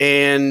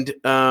 And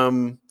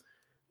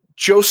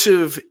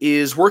Joseph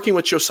is working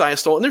with Josiah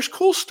Stoll, and there's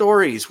cool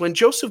stories. When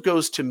Joseph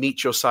goes to meet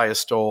Josiah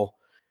Stoll,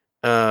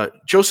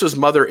 Joseph's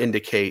mother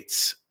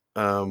indicates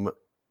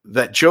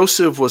that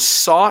Joseph was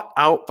sought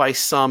out by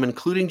some,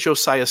 including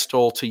Josiah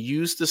Stoll, to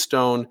use the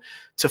stone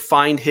to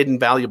find hidden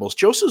valuables.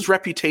 Joseph's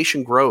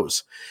reputation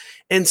grows,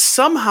 and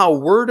somehow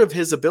word of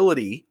his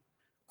ability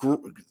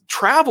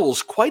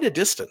travels quite a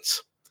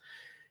distance.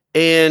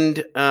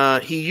 And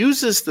he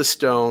uses the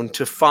stone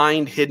to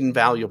find hidden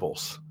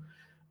valuables.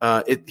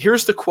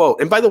 Here's the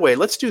quote. And by the way,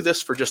 let's do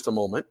this for just a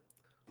moment.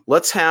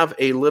 Let's have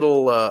a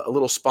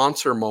little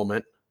sponsor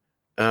moment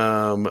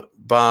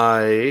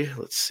by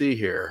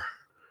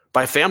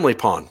Family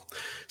Pawn.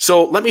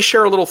 So let me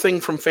share a little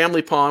thing from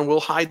Family Pawn. We'll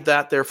hide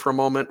that there for a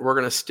moment. We're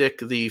going to stick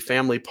the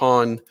Family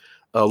Pawn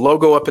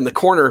logo up in the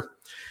corner.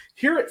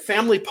 Here at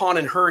Family Pawn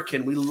and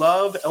Hurricane, we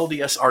love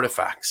LDS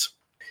artifacts.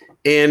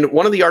 And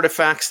one of the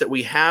artifacts that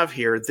we have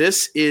here,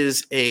 this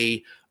is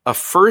a a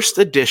first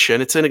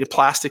edition. It's in a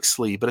plastic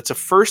sleeve, but it's a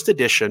first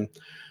edition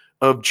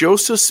of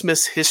Joseph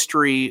Smith's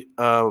history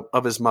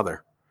of his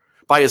mother,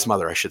 by his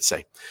mother, I should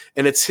say.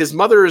 And it's his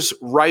mother's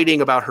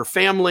writing about her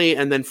family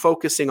and then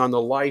focusing on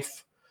the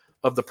life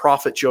of the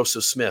prophet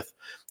Joseph Smith.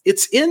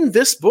 It's in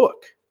this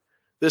book,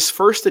 this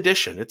first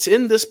edition. It's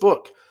in this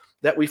book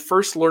that we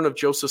first learn of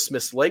Joseph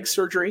Smith's leg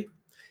surgery.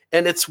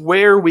 And it's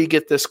where we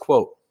get this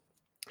quote.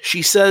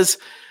 She says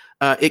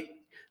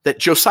that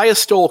Josiah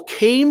Stowell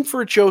came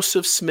for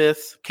Joseph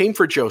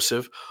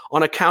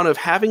on account of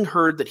having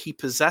heard that he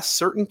possessed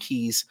certain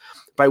keys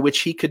by which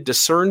he could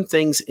discern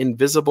things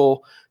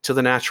invisible to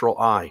the natural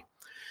eye.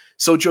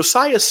 So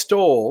Josiah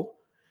Stowell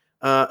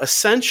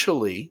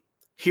essentially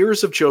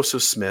hears of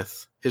Joseph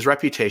Smith, his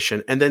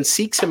reputation, and then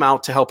seeks him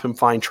out to help him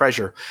find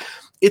treasure.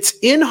 It's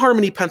in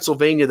Harmony,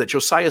 Pennsylvania that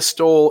Josiah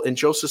Stowell and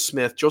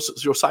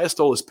Josiah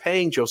Stowell is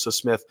paying Joseph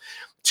Smith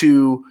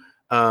to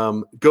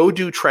go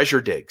do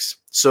treasure digs.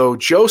 So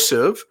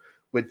Joseph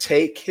would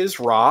take his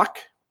rock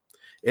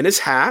and his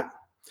hat,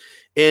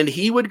 and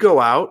he would go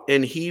out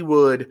and he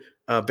would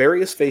bury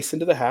his face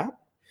into the hat,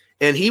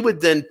 and he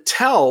would then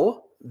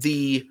tell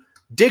the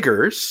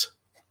diggers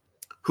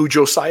who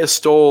Josiah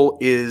Stowell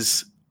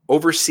is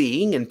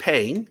overseeing and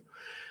paying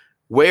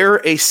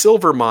where a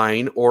silver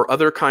mine or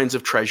other kinds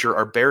of treasure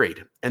are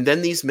buried. And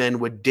then these men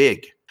would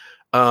dig.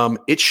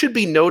 It should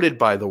be noted,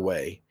 by the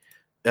way,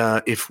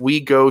 if we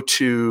go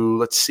to,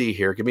 let's see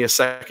here, give me a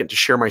second to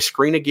share my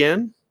screen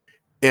again.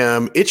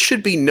 It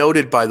should be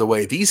noted, by the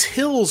way, these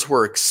hills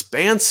were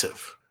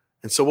expansive.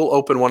 And so we'll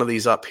open one of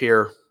these up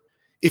here.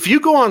 If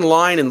you go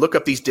online and look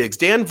up these digs,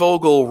 Dan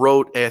Vogel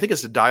wrote, I think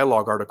it's a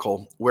dialogue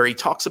article, where he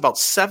talks about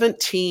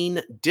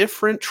 17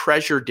 different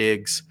treasure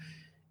digs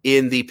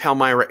in the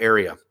Palmyra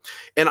area.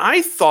 And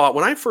I thought,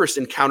 when I first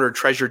encountered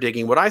treasure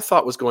digging, what I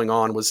thought was going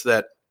on was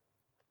that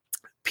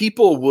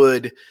people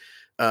would,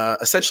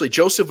 essentially,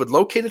 Joseph would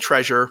locate a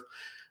treasure,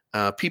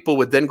 people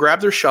would then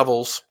grab their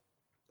shovels,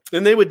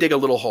 and they would dig a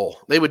little hole.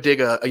 They would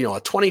dig a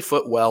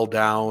 20-foot well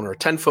down or a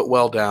 10-foot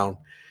well down.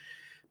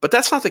 But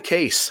that's not the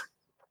case.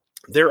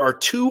 There are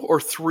 2 or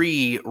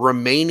 3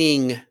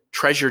 remaining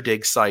treasure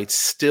dig sites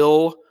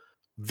still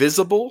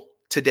visible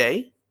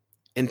today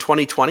in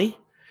 2020.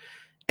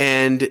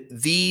 And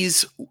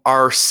these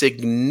are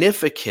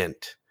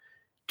significant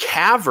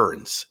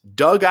caverns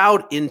dug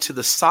out into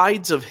the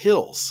sides of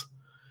hills.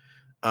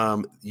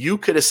 You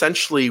could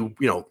essentially,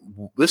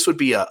 this would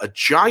be a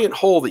giant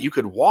hole that you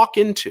could walk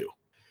into.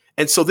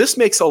 And so this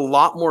makes a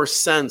lot more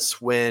sense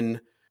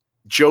when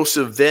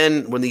Joseph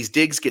then, when these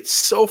digs get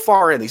so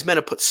far in, these men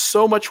have put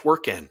so much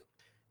work in,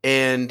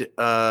 and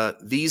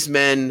these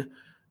men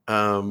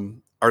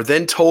are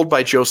then told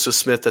by Joseph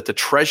Smith that the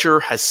treasure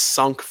has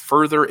sunk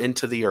further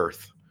into the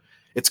earth.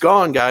 It's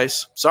gone,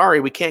 guys. Sorry,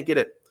 we can't get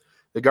it.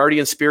 The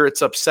guardian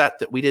spirit's upset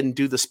that we didn't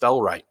do the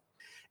spell right.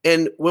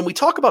 And when we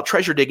talk about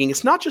treasure digging,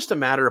 it's not just a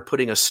matter of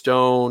putting a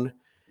stone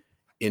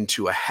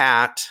into a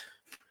hat.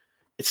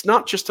 It's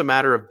not just a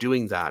matter of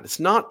doing that.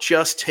 It's not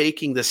just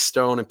taking this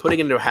stone and putting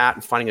it into a hat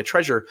and finding a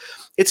treasure.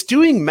 It's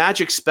doing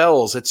magic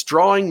spells. It's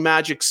drawing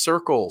magic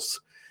circles.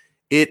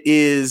 It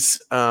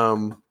is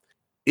a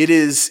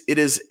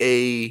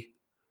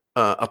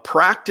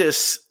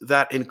practice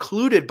that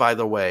included, by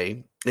the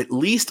way, at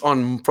least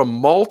from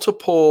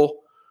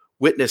multiple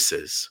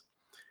witnesses,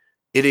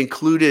 it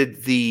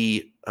included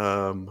the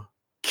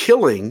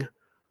killing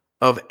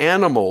of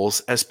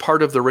animals as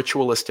part of the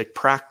ritualistic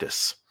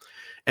practice.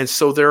 And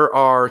so there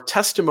are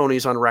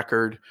testimonies on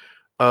record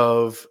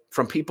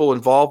from people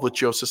involved with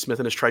Joseph Smith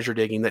and his treasure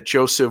digging that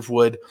Joseph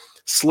would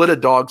slit a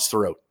dog's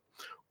throat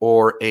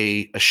or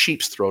a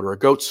sheep's throat or a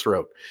goat's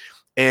throat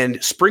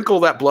and sprinkle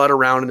that blood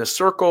around in a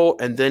circle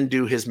and then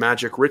do his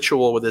magic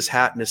ritual with his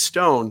hat and his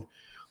stone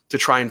to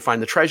try and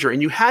find the treasure.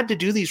 And you had to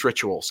do these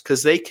rituals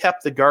because they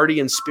kept the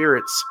guardian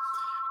spirits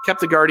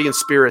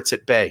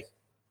at bay.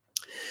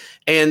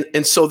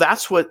 And so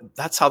that's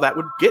how that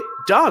would get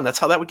done. That's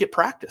how that would get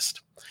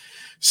practiced.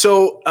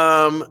 So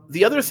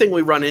the other thing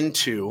we run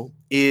into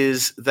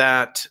is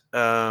that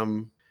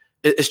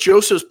as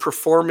Joseph's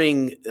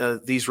performing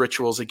these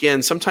rituals,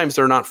 again, sometimes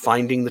they're not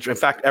finding in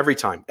fact, every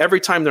time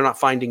they're not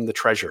finding the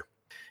treasure.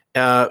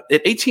 At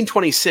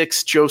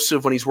 1826,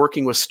 Joseph, when he's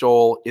working with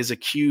Stowell, is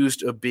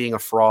accused of being a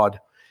fraud,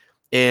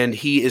 and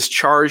he is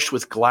charged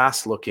with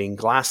glass looking.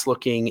 Glass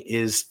looking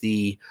is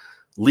the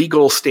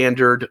legal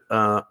standard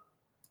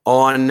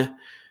on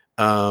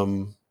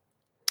the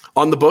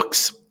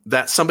books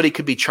that somebody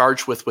could be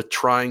charged with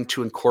trying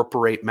to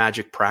incorporate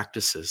magic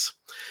practices.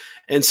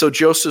 And so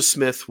Joseph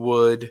Smith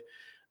would,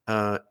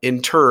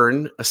 in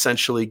turn,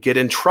 essentially get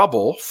in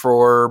trouble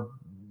for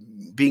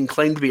being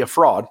claimed to be a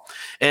fraud,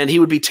 and he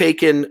would be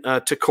taken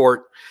to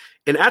court.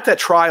 And at that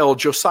trial,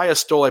 Josiah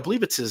Stowell, I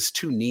believe it's his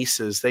 2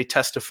 nieces, they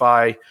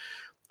testify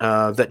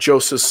that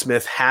Joseph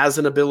Smith has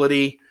an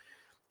ability,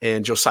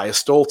 and Josiah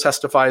Stowell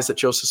testifies that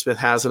Joseph Smith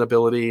has an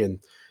ability.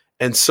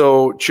 And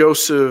so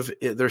Joseph,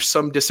 there's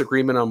some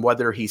disagreement on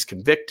whether he's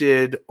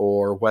convicted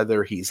or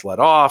whether he's let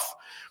off.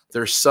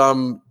 There's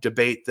some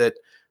debate that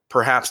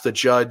perhaps the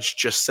judge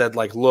just said,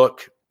 like,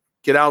 look,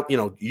 Get out,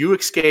 you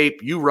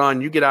escape, you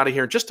run, you get out of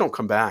here, and just don't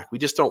come back. We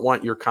just don't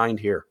want your kind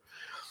here.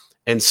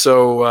 And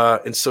so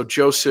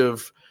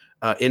Joseph,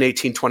 in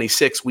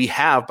 1826, we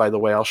have, by the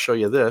way, I'll show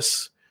you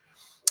this.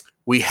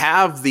 We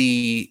have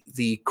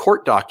the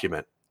court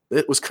document.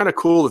 It was kind of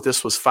cool that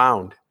this was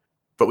found,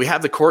 but we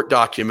have the court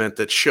document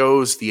that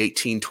shows the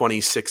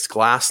 1826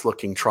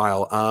 glass-looking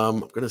trial. I'm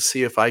going to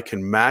see if I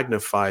can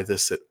magnify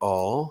this at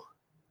all,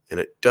 and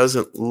it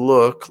doesn't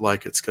look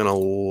like it's going to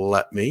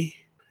let me.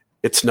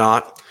 It's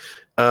not.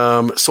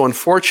 So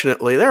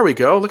unfortunately, there we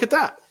go. Look at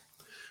that.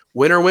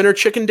 Winner, winner,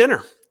 chicken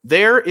dinner.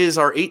 There is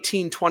our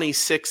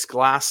 1826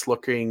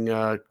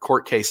 glass-looking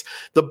court case.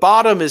 The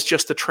bottom is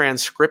just a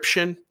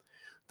transcription.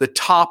 The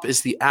top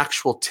is the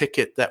actual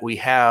ticket that we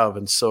have.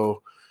 And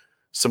so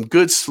some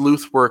good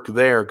sleuth work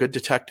there, good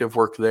detective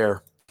work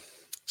there.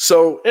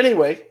 So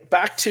anyway,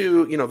 back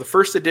to, the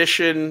first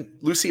edition,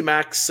 Lucy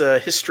Mack's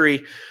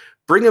history.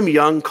 Brigham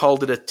Young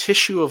called it a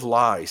tissue of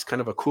lies,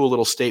 kind of a cool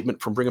little statement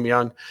from Brigham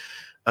Young.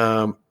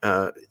 A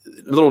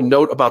little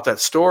note about that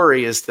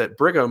story is that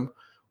Brigham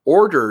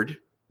ordered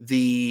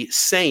the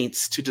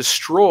saints to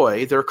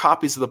destroy their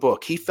copies of the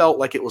book. He felt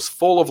like it was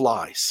full of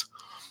lies.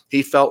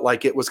 He felt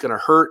like it was going to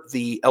hurt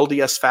the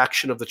LDS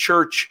faction of the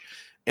church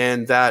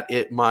and that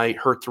it might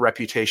hurt the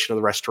reputation of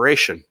the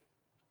Restoration.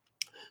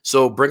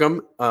 So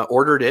Brigham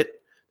ordered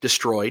it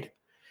destroyed.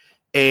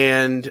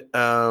 And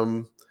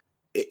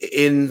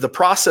in the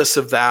process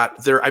of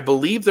that, I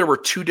believe there were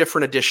two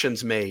different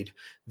editions made.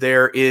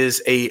 There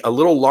is a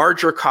little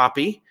larger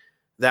copy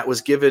that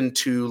was given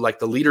to like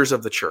the leaders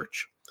of the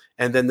church.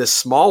 And then this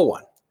small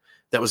one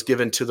that was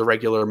given to the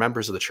regular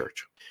members of the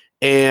church.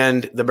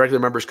 And the regular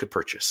members could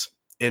purchase.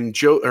 And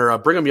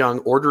Brigham Young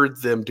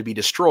ordered them to be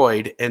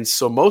destroyed. And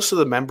so most of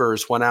the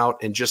members went out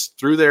and just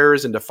threw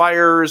theirs into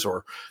fires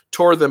or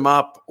tore them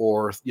up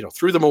or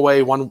threw them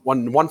away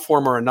one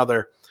form or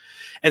another.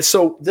 And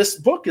so this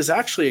book is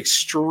actually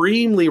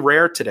extremely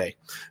rare today.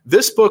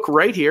 This book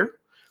right here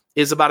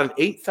is about an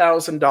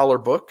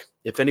 $8,000 book.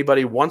 If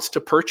anybody wants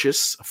to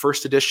purchase a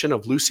first edition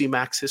of Lucy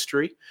Mack's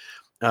history,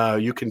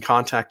 you can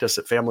contact us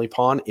at Family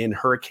Pawn in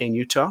Hurricane,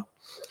 Utah.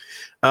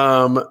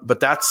 But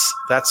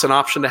that's an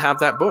option to have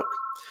that book.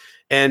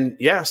 And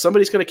yeah,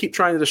 somebody's going to keep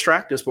trying to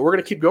distract us, but we're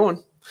going to keep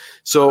going.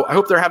 So I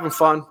hope they're having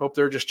fun. Hope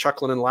they're just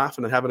chuckling and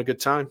laughing and having a good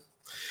time.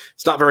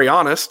 It's not very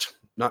honest,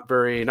 not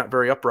very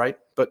upright,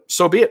 but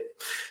so be it.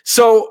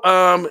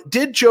 So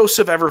did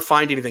Joseph ever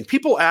find anything?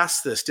 People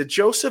ask this. Did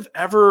Joseph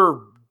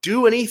ever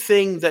do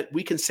anything that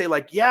we can say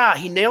like, yeah,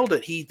 he nailed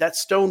it. That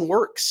stone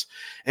works.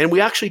 And we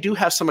actually do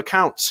have some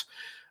accounts.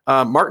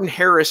 Martin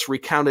Harris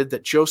recounted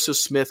that Joseph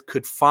Smith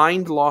could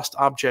find lost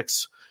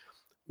objects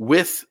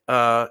with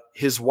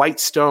his white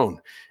stone.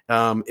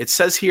 It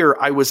says here,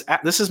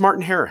 this is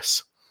Martin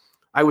Harris.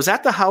 I was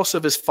at the house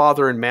of his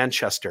father in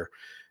Manchester,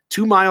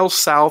 2 miles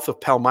south of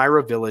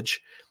Palmyra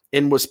village,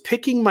 and was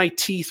picking my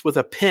teeth with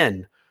a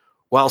pen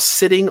while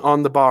sitting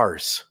on the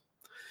bars.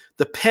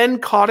 The pen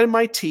caught in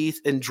my teeth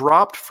and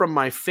dropped from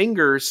my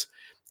fingers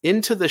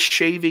into the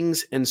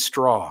shavings and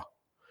straw.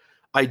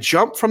 I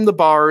jumped from the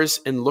bars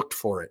and looked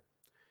for it.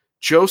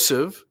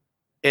 Joseph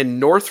and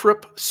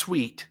Northrop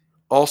Sweet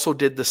also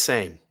did the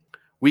same.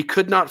 We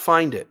could not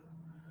find it.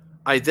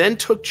 I then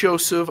took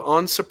Joseph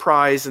on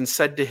surprise and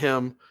said to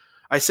him,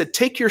 I said,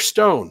 take your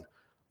stone.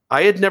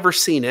 I had never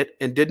seen it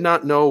and did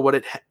not know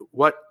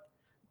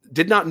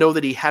did not know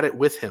that he had it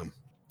with him.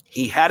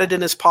 He had it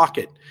in his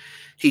pocket.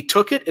 He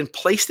took it and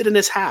placed it in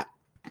his hat,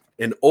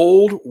 an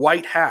old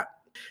white hat,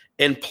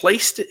 and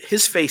placed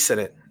his face in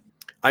it.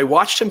 I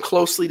watched him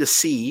closely to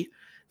see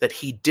that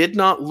he did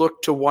not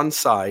look to one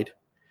side.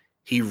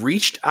 He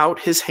reached out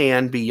his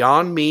hand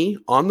beyond me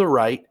on the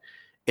right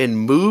and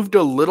moved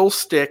a little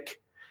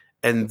stick,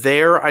 and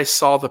there I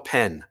saw the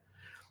pen,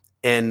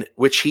 and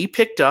which he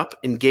picked up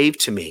and gave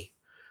to me.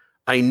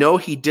 I know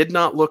he did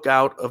not look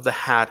out of the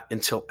hat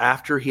until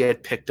after he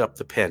had picked up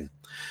the pen.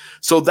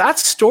 So that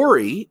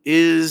story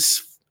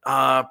is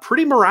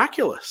pretty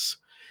miraculous.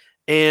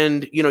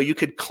 And, you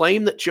could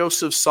claim that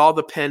Joseph saw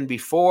the pen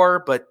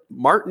before, but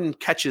Martin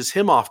catches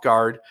him off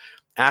guard,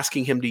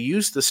 asking him to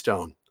use the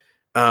stone.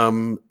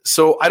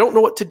 So I don't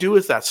know what to do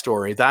with that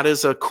story. That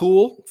is a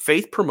cool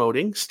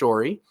faith-promoting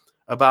story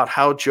about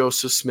how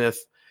Joseph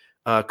Smith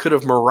could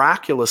have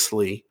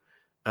miraculously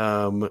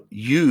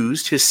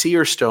used his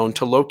seer stone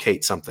to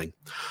locate something.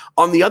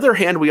 On the other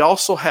hand, we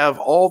also have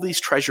all these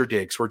treasure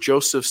digs where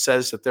Joseph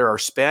says that there are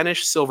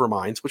Spanish silver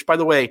mines, which, by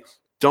the way,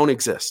 don't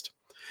exist.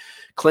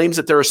 Claims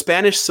that there are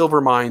Spanish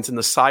silver mines in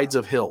the sides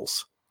of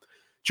hills.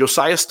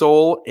 Josiah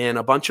Stoll and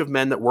a bunch of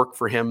men that work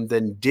for him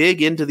then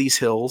dig into these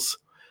hills,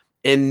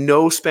 and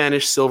no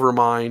Spanish silver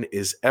mine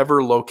is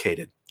ever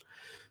located.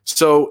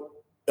 So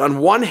on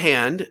one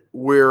hand,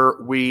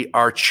 we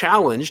are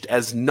challenged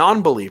as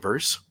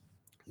non-believers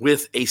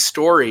with a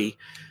story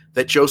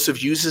that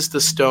Joseph uses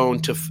the stone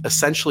to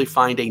essentially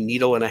find a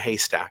needle in a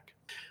haystack,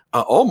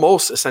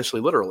 almost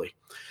essentially literally.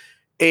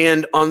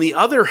 And on the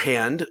other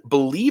hand,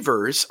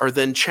 believers are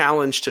then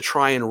challenged to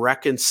try and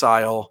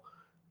reconcile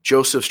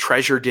Joseph's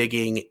treasure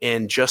digging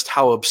and just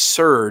how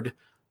absurd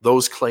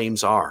those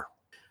claims are.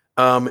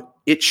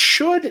 It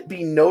should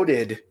be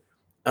noted.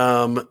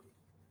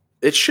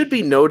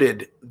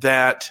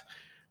 That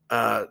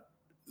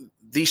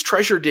these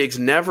treasure digs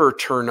never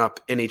turn up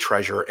any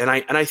treasure, and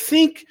I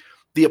think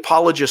the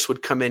apologists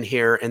would come in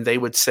here and they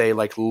would say,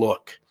 like,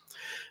 look,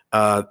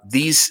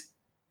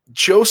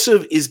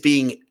 Joseph is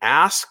being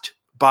asked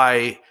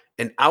by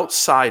an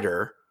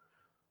outsider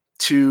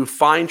to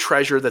find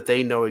treasure that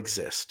they know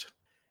exists,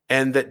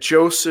 and that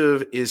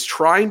Joseph is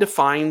trying to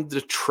find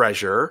the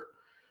treasure,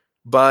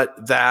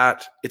 but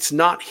that it's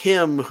not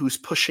him who's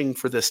pushing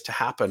for this to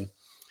happen,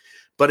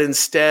 but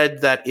instead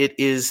that it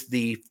is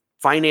the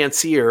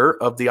financier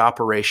of the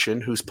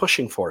operation who's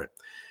pushing for it.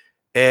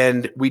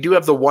 And we do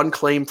have the one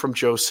claim from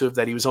Joseph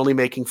that he was only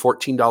making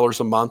 $14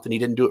 a month and he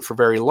didn't do it for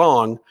very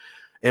long.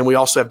 And we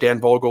also have Dan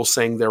Vogel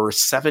saying there were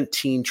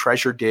 17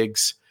 treasure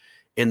digs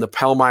in the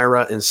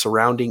Palmyra and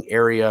surrounding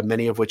area,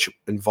 many of which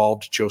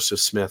involved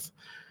Joseph Smith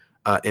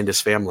and his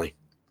family.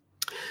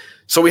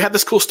 So we have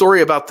this cool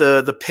story about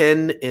the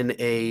pen in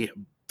a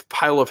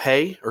pile of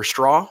hay or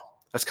straw.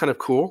 That's kind of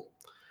cool.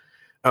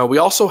 We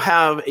also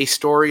have a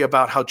story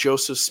about how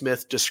Joseph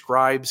Smith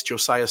describes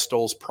Josiah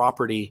Stoll's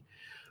property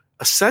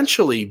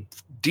essentially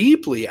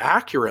deeply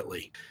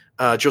accurately.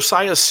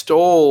 Josiah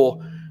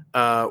Stoll,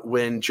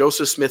 when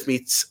Joseph Smith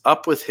meets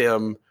up with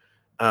him,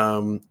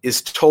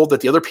 is told that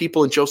the other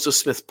people in Joseph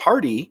Smith's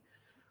party,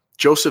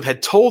 Joseph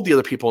had told the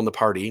other people in the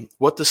party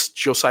what this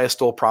Josiah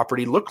Stoll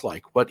property looked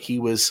like, what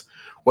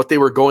they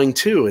were going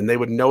to, and they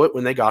would know it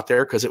when they got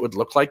there because it would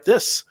look like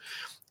this.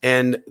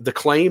 And the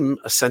claim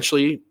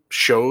essentially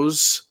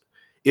shows,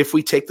 if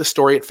we take the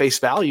story at face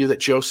value, that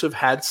Joseph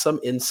had some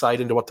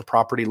insight into what the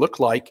property looked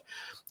like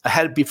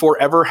ahead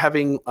before ever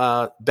having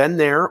been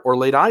there or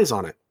laid eyes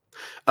on it.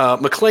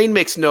 McLean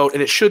makes note,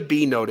 and it should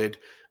be noted,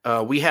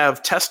 we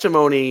have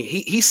testimony.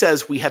 He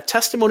says we have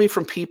testimony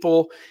from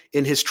people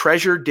in his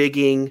treasure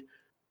digging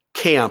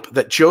camp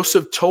that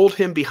Joseph told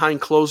him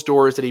behind closed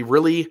doors that he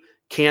really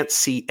can't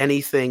see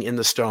anything in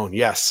the stone.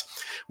 Yes,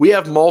 we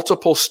have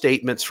multiple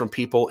statements from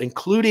people,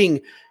 including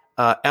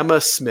Emma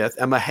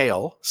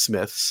Hale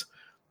Smith's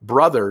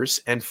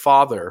brothers and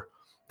father,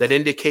 that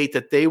indicate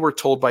that they were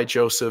told by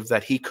Joseph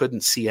that he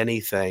couldn't see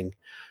anything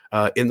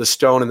in the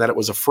stone and that it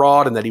was a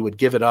fraud and that he would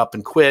give it up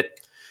and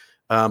quit.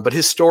 But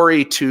his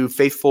story to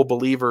faithful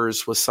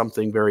believers was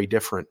something very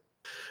different.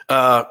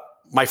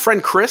 My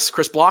friend Chris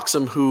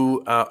Bloxam,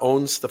 who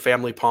owns the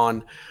family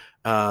pawn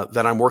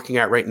that I'm working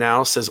at right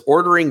now, says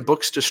ordering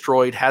books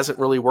destroyed hasn't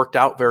really worked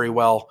out very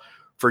well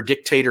for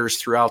dictators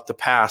throughout the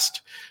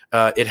past.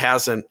 It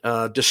hasn't.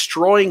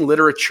 Destroying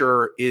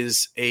literature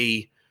is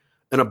an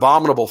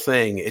abominable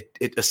thing.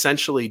 It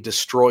essentially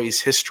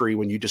destroys history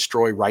when you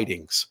destroy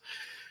writings.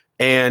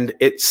 And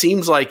it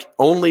seems like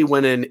only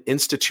when an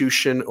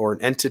institution or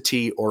an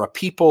entity or a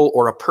people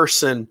or a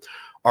person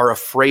are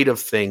afraid of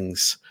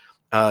things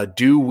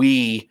do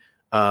we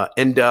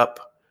end up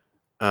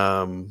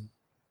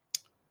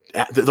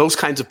those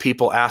kinds of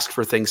people ask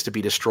for things to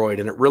be destroyed.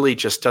 And it really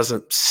just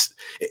doesn't,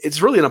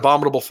 it's really an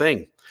abominable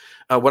thing.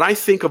 When I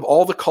think of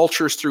all the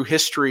cultures through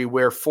history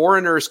where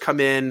foreigners come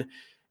in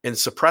and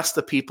suppress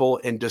the people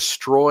and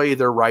destroy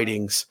their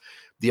writings,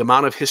 the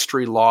amount of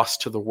history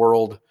lost to the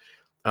world,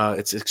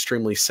 it's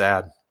extremely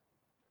sad.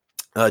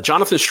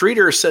 Jonathan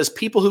Streeter says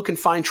people who can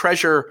find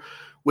treasure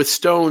with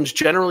stones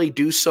generally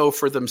do so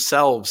for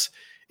themselves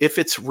if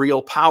it's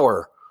real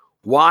power.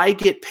 Why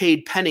get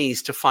paid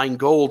pennies to find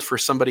gold for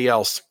somebody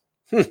else?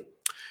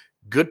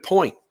 Good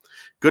point.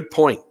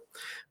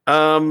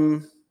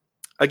 Again,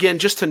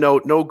 just to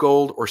note, no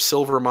gold or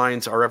silver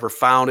mines are ever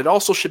found. It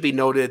also should be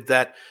noted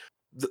that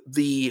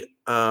the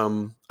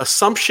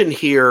assumption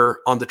here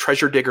on the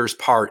treasure diggers'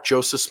 part,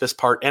 Joseph Smith's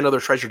part, and other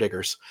treasure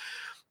diggers,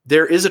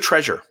 there is a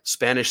treasure,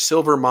 Spanish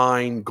silver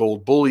mine,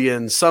 gold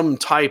bullion, some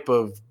type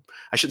of,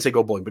 I shouldn't say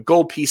gold bullion, but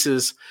gold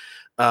pieces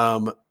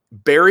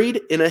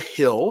buried in a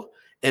hill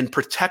and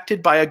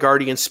protected by a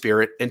guardian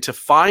spirit. And to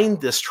find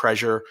this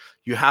treasure,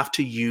 you have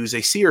to use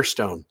a seer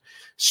stone.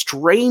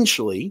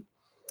 Strangely,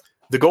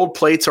 the gold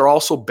plates are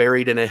also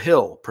buried in a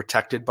hill,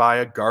 protected by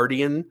a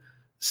guardian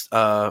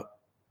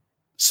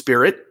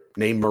spirit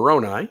named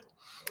Moroni.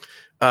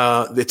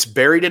 It's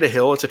buried in a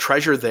hill. It's a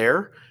treasure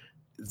there.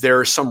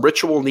 There's some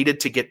ritual needed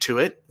to get to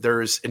it.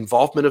 There's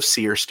involvement of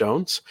seer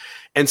stones.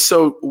 And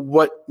so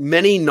what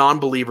many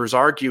non-believers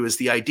argue is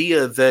the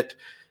idea that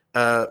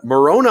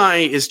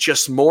Moroni is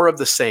just more of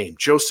the same.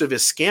 Joseph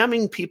is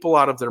scamming people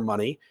out of their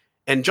money.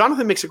 And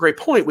Jonathan makes a great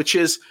point, which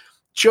is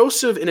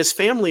Joseph and his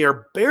family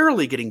are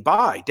barely getting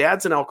by.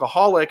 Dad's an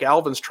alcoholic.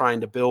 Alvin's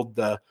trying to build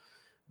the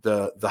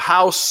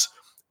house.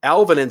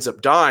 Alvin ends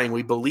up dying.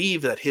 We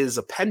believe that his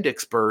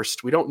appendix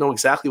burst. We don't know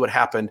exactly what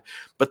happened,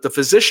 but the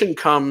physician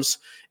comes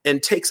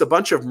and takes a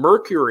bunch of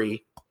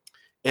mercury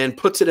and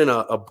puts it in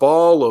a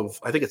ball of,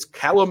 I think it's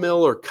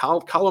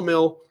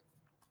calomel,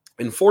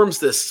 and forms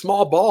this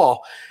small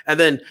ball. And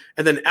then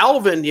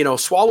Alvin,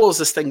 swallows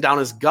this thing down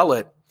his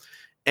gullet.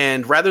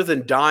 And rather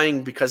than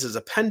dying because his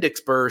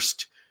appendix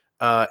burst,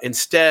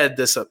 instead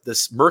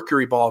this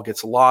mercury ball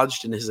gets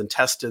lodged in his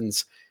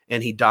intestines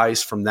and he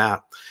dies from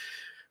that.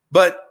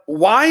 But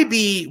why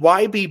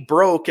be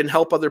broke and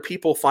help other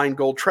people find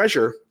gold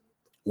treasure?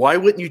 Why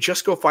wouldn't you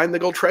just go find the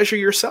gold treasure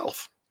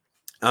yourself?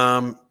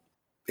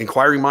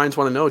 Inquiring minds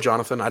want to know,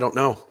 Jonathan. I don't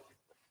know.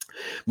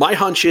 My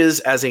hunch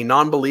is, as a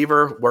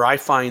non-believer, where I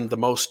find the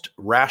most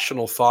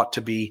rational thought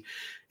to be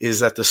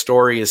is that the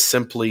story is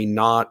simply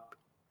not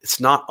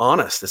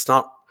honest. It's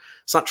not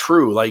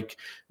true. Like,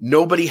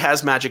 nobody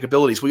has magic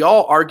abilities. We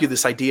all argue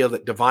this idea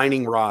that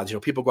divining rods,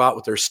 people go out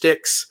with their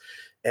sticks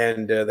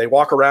and they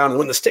walk around, and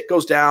when the stick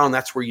goes down,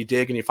 that's where you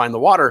dig and you find the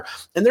water.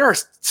 And there are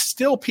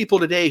still people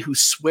today who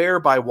swear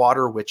by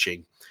water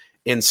witching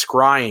and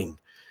scrying,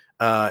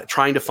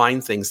 trying to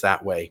find things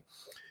that way.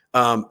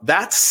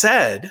 That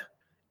said,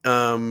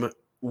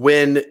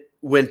 when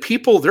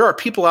there are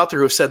people out there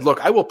who have said, look,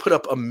 I will put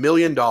up $1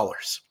 million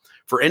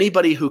for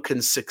anybody who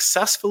can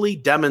successfully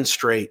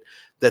demonstrate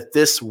that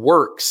this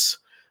works,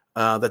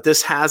 that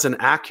this has an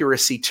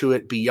accuracy to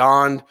it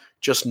beyond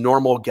just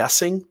normal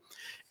guessing.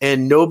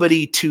 And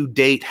nobody to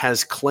date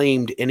has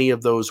claimed any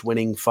of those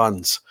winning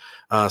funds.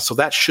 So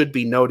that should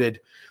be noted.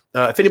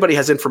 If anybody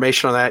has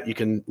information on that, you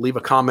can leave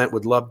a comment.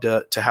 Would love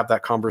to have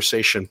that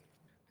conversation.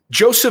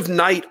 Joseph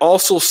Knight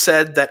also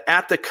said that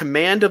at the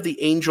command of the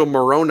angel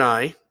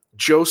Moroni,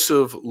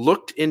 Joseph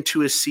looked into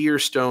his seer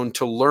stone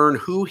to learn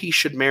who he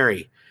should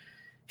marry.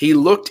 He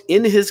looked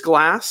in his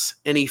glass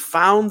and he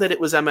found that it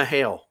was Emma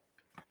Hale.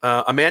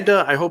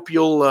 Amanda, I hope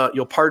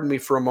you'll pardon me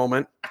for a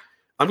moment.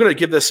 I'm going to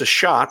give this a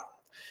shot.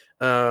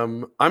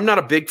 I'm not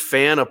a big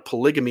fan of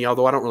polygamy,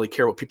 although I don't really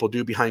care what people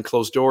do behind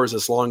closed doors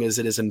as long as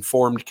it is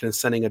informed,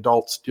 consenting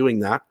adults doing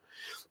that.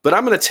 But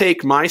I'm going to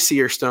take my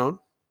seer stone.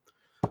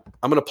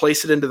 I'm going to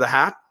place it into the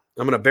hat.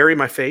 I'm going to bury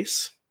my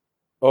face.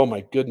 Oh,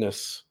 my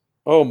goodness.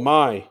 Oh,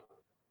 my.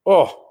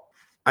 Oh,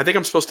 I think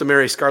I'm supposed to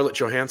marry Scarlett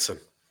Johansson.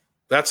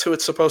 That's who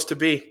it's supposed to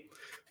be.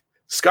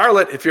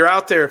 Scarlett, if you're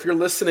out there, if you're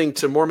listening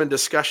to Mormon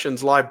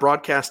Discussions live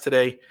broadcast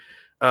today,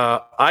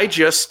 I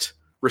just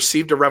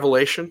received a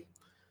revelation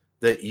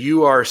that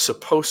you are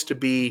supposed to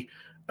be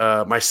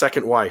my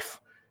second wife.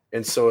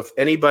 And so if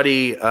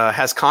anybody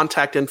has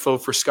contact info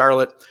for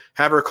Scarlett,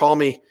 have her call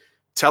me.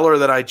 Tell her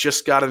that I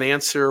just got an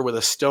answer with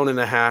a stone in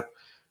the hat,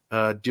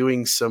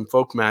 doing some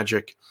folk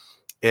magic.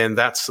 And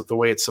that's the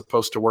way it's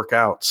supposed to work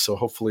out. So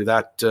hopefully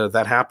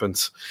that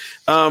happens.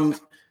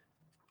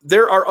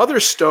 There are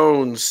other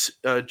stones.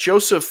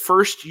 Joseph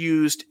first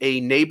used a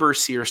neighbor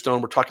seer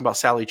stone. We're talking about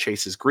Sally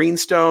Chase's green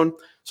stone.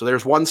 So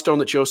there's one stone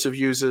that Joseph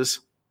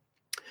uses.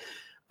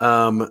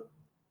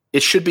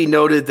 It should be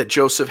noted that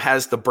Joseph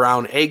has the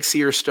brown egg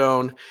seer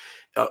stone.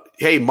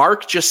 Hey,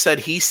 Mark just said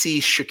he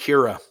sees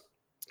Shakira.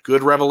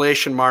 Good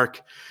revelation,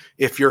 Mark.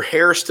 If your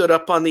hair stood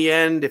up on the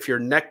end, if your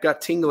neck got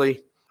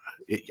tingly,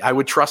 I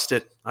would trust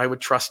it.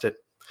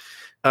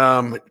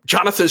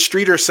 Jonathan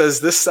Streeter says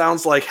this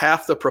sounds like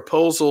half the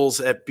proposals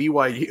at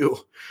BYU.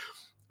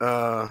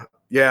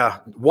 Yeah,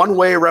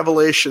 one-way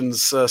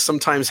revelations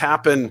sometimes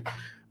happen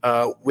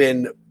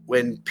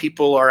when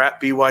people are at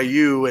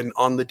BYU and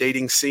on the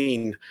dating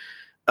scene.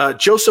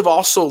 Joseph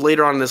also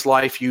later on in his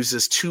life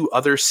uses 2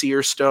 other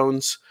seer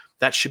stones.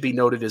 That should be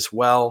noted as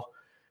well.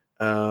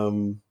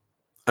 I'm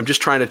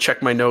just trying to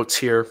check my notes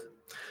here.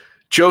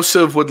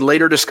 Joseph would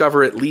later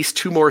discover at least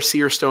 2 more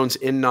seer stones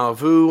in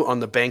Nauvoo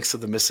on the banks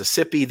of the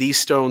Mississippi. These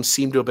stones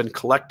seem to have been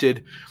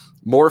collected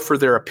more for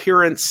their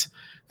appearance.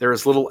 There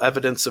is little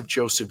evidence of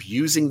Joseph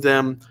using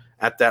them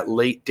at that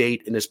late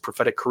date in his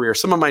prophetic career.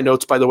 Some of my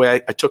notes, by the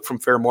way, I took from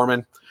Fair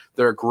Mormon.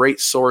 They're a great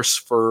source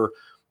for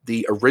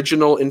the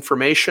original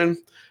information,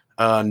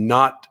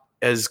 not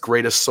as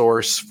great a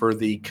source for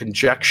the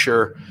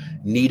conjecture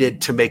needed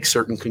to make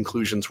certain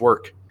conclusions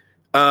work.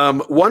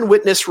 One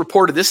witness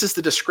reported, this is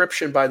the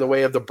description, by the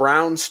way, of the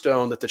brown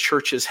stone that the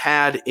church has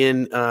had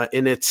in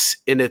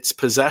its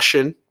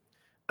possession.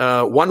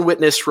 One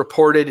witness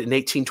reported in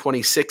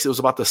 1826, it was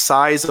about the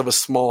size of a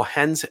small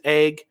hen's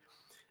egg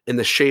in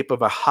the shape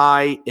of a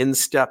high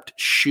instepped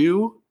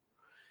shoe.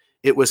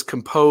 It was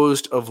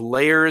composed of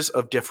layers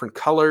of different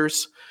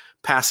colors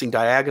passing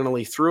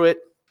diagonally through it.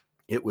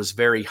 It was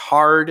very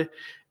hard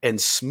and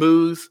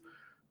smooth,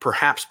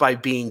 perhaps by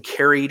being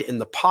carried in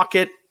the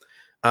pocket.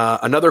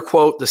 Another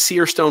quote, the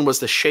seer stone was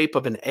the shape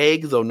of an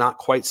egg, though not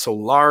quite so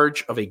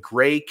large, of a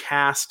gray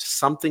cast,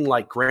 something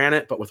like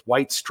granite, but with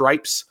white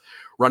stripes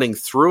running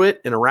through it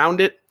and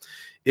around it.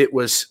 It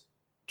was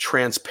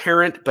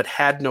transparent, but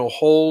had no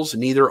holes,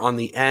 neither on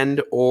the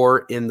end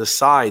or in the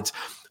sides.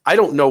 I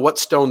don't know what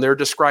stone they're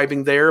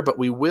describing there, but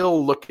we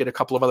will look at a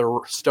couple of other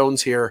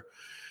stones here.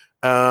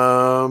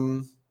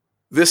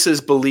 This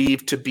is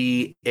believed to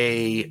be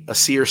a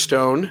seer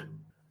stone.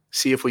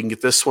 See if we can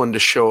get this one to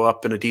show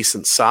up in a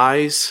decent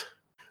size.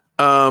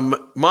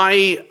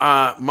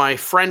 My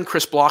friend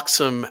Chris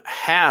Bloxham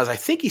has, I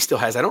think he still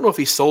has, I don't know if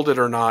he sold it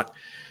or not.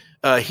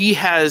 He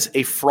has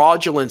a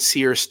fraudulent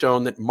seer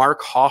stone that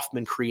Mark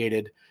Hoffman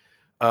created.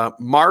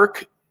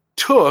 Mark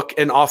took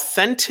an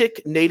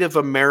authentic Native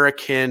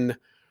American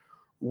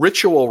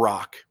ritual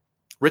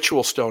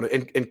stone.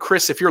 And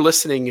Chris, if you're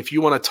listening, if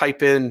you want to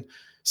type in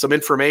some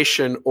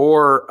information,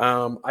 or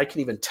I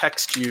can even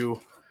text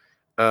you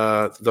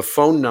the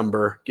phone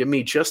number. Give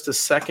me just a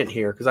second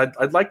here, because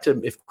I'd like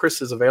to, if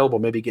Chris is available,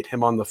 maybe get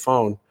him on the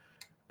phone.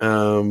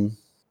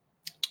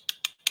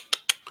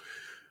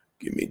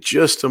 Give me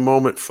just a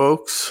moment,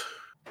 folks.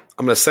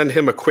 I'm going to send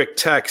him a quick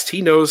text.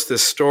 He knows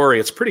this story.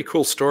 It's a pretty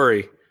cool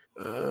story.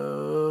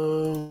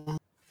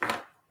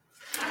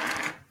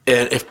 And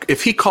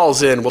if he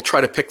calls in, we'll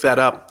try to pick that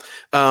up.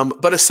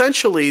 But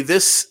essentially,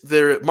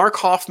 Mark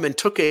Hofmann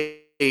took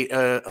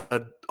a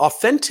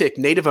authentic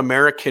Native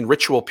American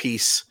ritual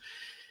piece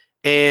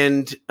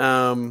and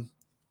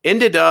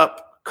ended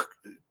up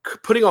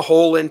putting a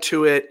hole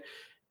into it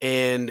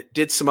and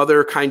did some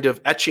other kind of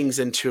etchings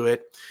into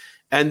it,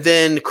 and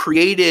then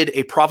created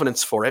a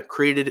provenance for it,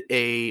 created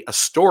a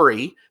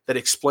story that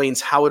explains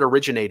how it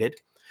originated.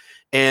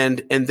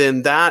 And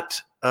then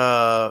that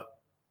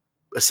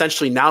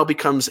essentially now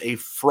becomes a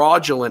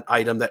fraudulent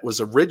item that was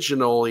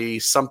originally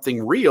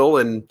something real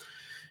and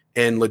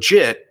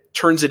legit,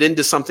 turns it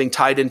into something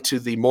tied into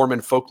the Mormon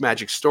folk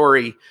magic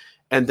story,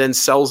 and then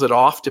sells it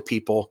off to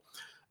people.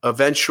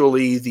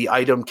 Eventually, the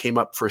item came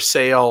up for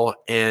sale,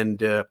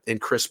 and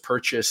Chris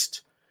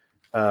purchased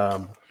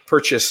the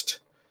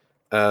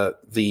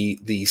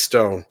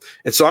stone.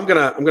 And so I'm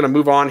gonna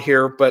move on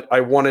here, but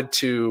I wanted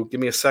to give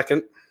me a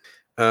second.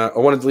 I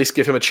wanted to at least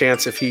give him a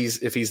chance if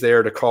he's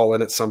there to call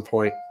in at some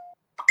point.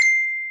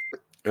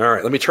 All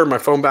right, let me turn my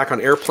phone back on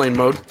airplane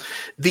mode.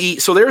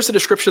 So there's the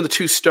description of the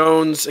two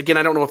stones. Again,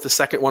 I don't know if the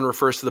second one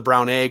refers to the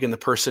brown egg and the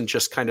person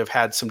just kind of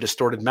had some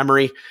distorted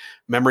memory.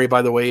 Memory,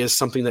 by the way, is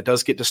something that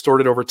does get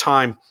distorted over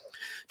time.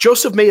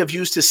 Joseph may have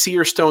used his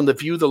seer stone to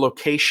view the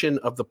location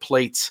of the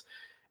plates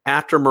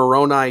after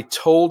Moroni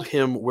told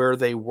him where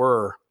they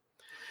were.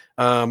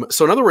 So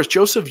in other words,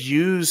 Joseph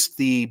used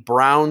the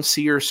brown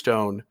seer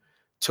stone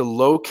to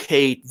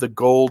locate the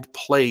gold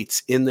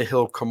plates in the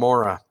hill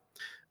Cumorah.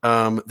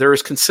 There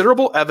is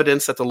considerable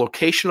evidence that the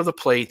location of the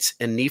plates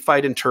and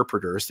Nephite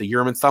interpreters, the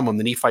Urim and Thummim,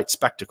 the Nephite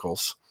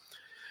spectacles,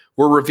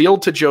 were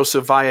revealed to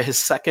Joseph via his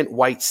second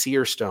white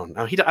seer stone.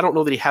 Now, I don't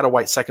know that he had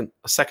a second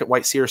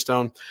white seer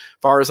stone. As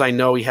far as I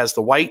know, he has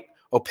the white,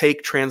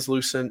 opaque,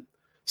 translucent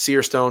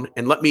seer stone.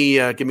 And let me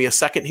give me a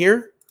second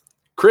here.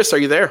 Chris, are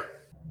you there?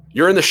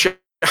 You're in the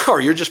shower.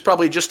 You're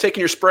probably just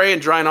taking your spray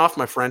and drying off,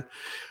 my friend.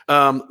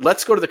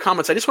 Let's go to the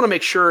comments. I just want to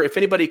make sure if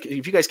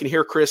you guys can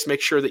hear Chris,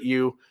 make sure that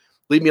you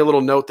leave me a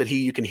little note that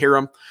you can hear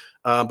him,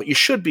 but you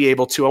should be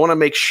able to. I want to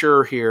make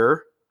sure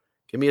here.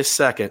 Give me a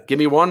second. Give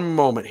me one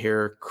moment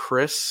here,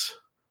 Chris.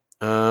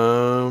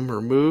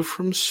 Remove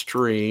from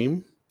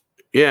stream.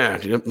 Yeah,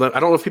 I don't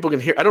know if people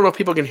can hear. I don't know if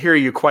people can hear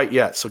you quite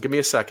yet. So give me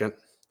a second.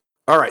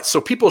 All right, so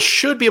people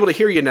should be able to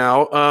hear you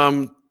now.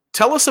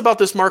 Tell us about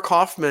this Mark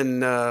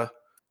Hofmann. The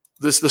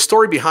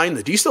story behind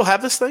it. Do you still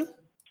have this thing?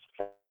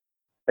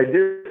 I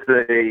do. It's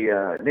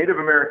a Native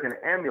American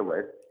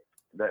amulet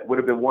that would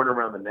have been worn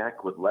around the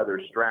neck with leather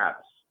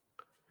straps.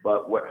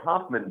 But what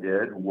Hofmann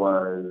did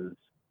was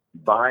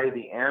buy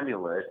the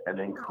amulet and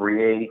then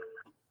create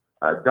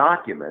a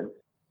document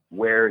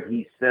where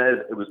he says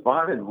it was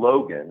bought in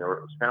Logan, or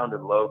it was found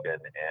in Logan,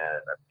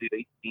 and I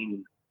believe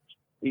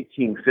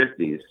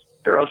 1850s.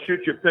 There, I'll shoot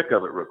you a pic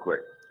of it real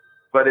quick.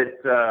 But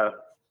it's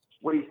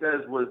what he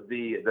says was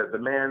the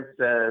man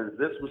says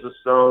this was a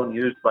stone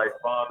used by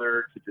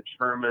father to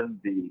determine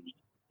the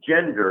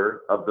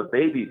gender of the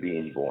baby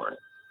being born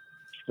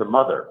to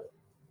mother.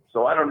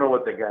 So I don't know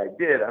what the guy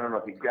did. I don't know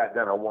if he got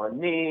down on one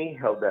knee,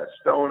 held that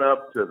stone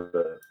up to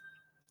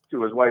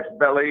his wife's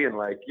belly, and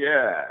like,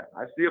 yeah,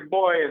 I see a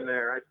boy in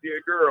there. I see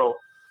a girl.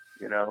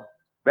 You know,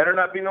 better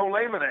not be no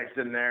Lamanites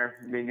in there.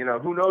 I mean, you know,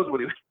 who knows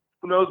what he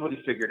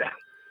figured out.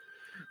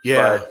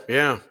 Yeah, but,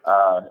 yeah.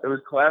 It was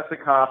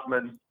classic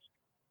Hoffman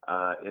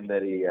in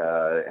that he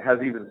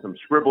has even some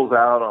scribbles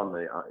out on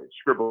the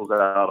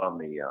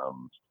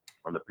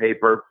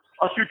paper.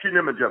 I'll shoot you an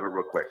image of it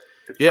real quick.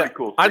 It's pretty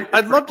cool.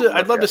 I'd love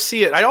to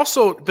see it.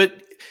 But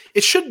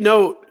it should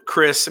note,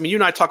 Chris, I mean, you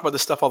and I talk about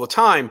this stuff all the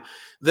time,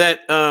 that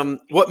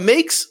what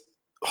makes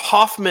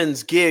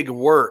Hoffman's gig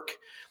work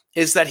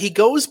is that he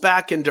goes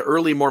back into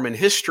early Mormon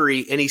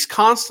history and he's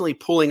constantly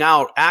pulling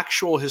out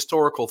actual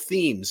historical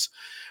themes.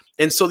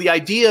 And so the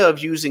idea of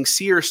using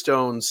seer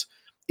stones,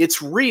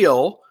 it's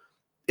real.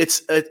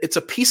 It's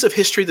a piece of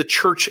history the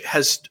church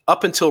has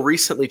up until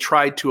recently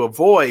tried to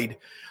avoid.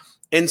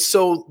 And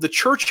so the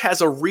church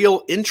has a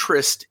real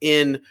interest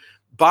in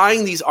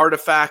buying these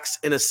artifacts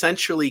and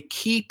essentially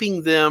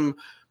keeping them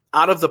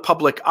out of the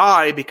public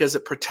eye because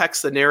it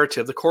protects the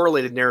narrative, the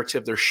correlated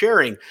narrative they're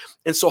sharing.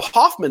 And so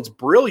Hoffman's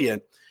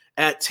brilliant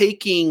at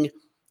taking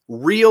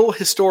real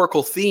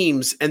historical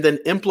themes and then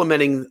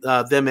implementing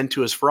them into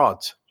his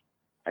frauds.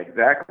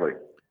 Exactly.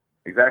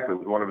 It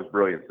was one of his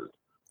brilliances.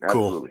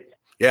 Absolutely. Cool.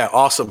 Yeah,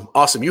 awesome.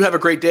 You have a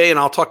great day, and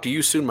I'll talk to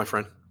you soon, my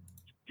friend.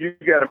 You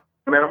got it,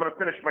 man. I'm going to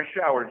finish my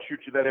shower and shoot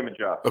you that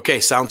image off. Okay,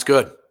 sounds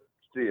good.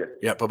 See you.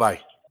 Yeah,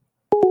 bye-bye.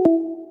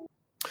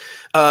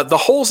 The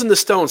holes in the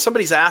stone,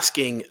 somebody's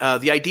asking,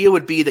 the idea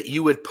would be that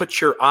you would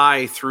put your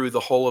eye through the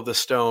hole of the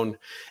stone,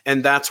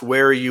 and that's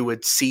where you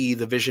would see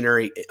the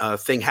visionary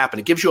thing happen.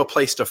 It gives you a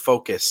place to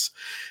focus.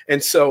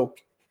 And so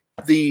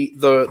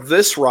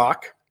this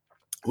rock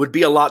would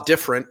be a lot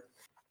different,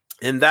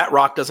 and that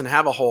rock doesn't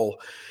have a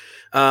hole.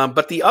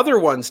 But the other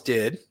ones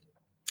did.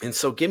 And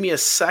so give me a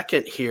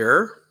second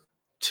here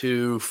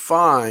to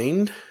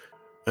find,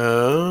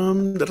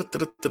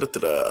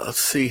 let's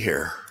see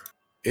here.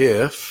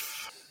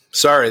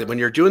 Sorry, when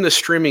you're doing the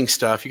streaming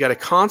stuff, you got to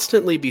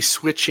constantly be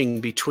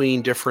switching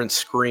between different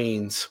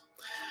screens.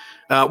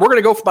 We're going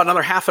to go for about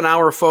another half an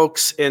hour,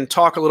 folks, and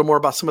talk a little more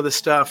about some of this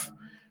stuff.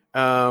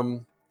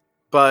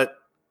 But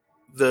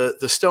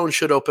the stone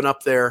should open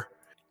up there.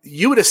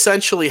 You would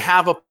essentially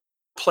have a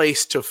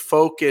place to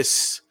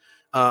focus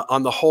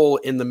on the hole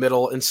in the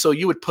middle. And so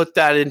you would put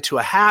that into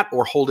a hat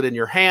or hold it in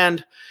your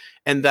hand,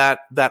 and that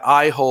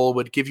eye hole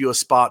would give you a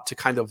spot to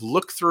kind of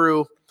look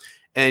through,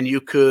 and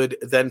you could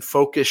then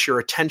focus your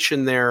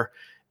attention there,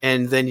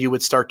 and then you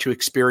would start to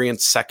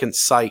experience second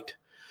sight,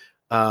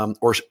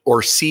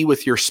 or see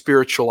with your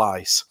spiritual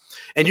eyes.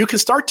 And you can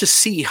start to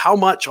see how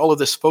much all of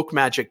this folk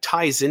magic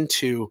ties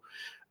into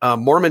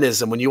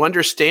Mormonism when you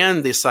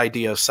understand this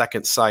idea of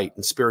second sight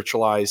and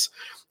spiritual eyes,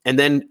 and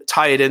then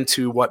tie it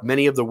into what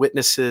many of the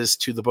witnesses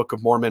to the Book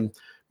of Mormon,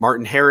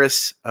 Martin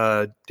Harris,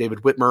 David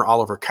Whitmer,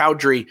 Oliver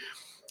Cowdery,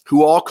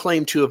 who all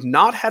claim to have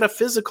not had a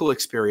physical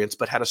experience,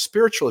 but had a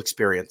spiritual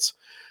experience,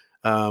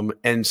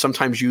 and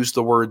sometimes use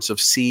the words of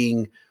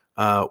seeing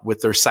with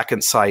their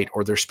second sight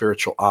or their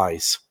spiritual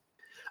eyes.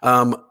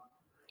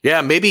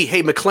 Maybe.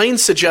 Hey, McLean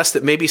suggests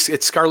that maybe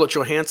it's Scarlett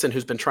Johansson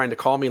who's been trying to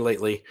call me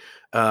lately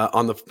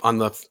on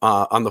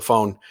the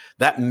phone.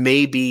 That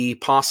may be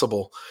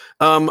possible.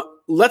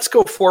 Let's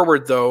go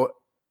forward though.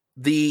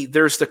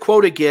 There's the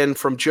quote again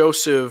from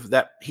Joseph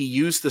that he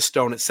used the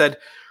stone. It said,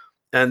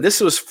 and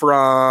this was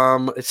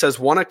it says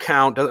one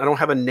account. I don't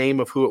have a name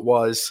of who it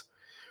was,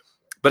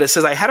 but it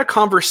says, I had a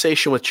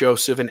conversation with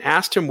Joseph and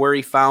asked him where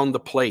he found the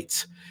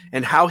plates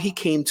and how he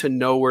came to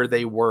know where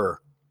they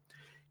were.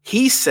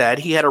 He said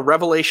he had a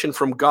revelation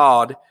from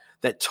God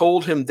that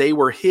told him they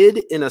were hid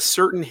in a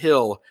certain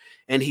hill,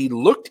 and he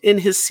looked in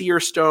his seer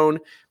stone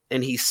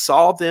and he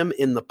saw them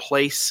in the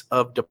place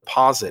of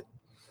deposit.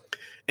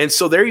 And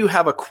so there you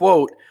have a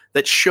quote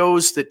that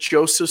shows that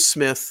Joseph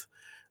Smith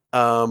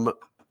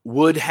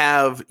would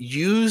have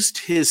used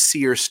his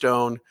seer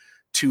stone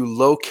to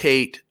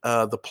locate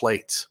the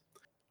plates.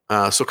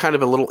 So kind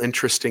of a little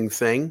interesting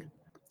thing.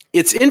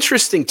 It's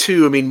interesting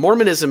too. I mean,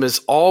 Mormonism has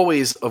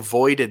always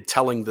avoided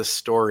telling this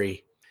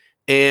story.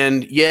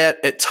 And yet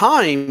at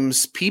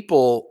times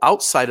people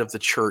outside of the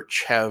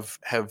church have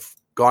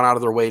gone out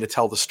of their way to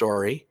tell the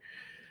story.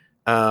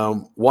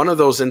 One of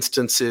those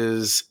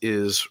instances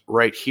is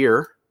right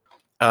here.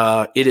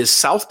 It is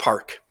South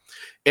Park.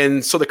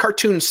 And so the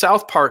cartoon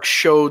South Park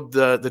showed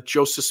the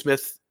Joseph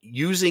Smith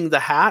using the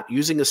hat,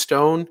 using a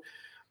stone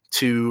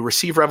to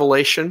receive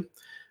revelation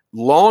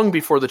long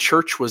before the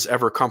church was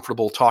ever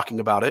comfortable talking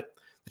about it.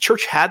 The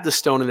church had the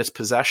stone in its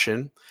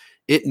possession.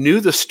 It knew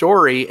the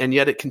story, and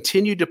yet it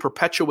continued to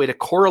perpetuate a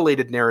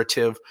correlated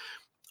narrative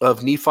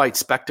of Nephite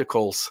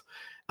spectacles.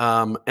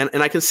 And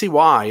I can see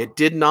why. It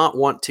did not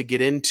want to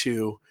get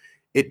into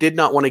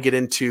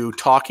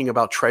talking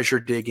about treasure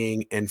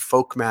digging and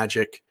folk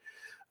magic.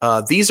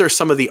 These are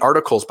some of the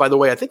articles. By the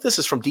way, I think this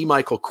is from D.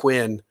 Michael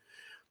Quinn.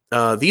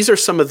 These are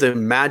some of the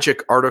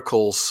magic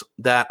articles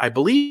that I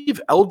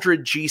believe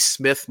Eldred G.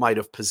 Smith might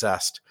have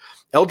possessed.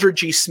 Eldred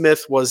G.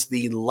 Smith was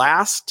the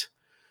last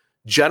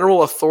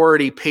general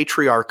authority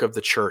patriarch of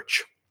the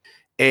church.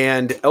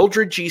 And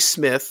Eldred G.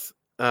 Smith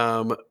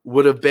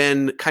would have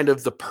been kind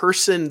of the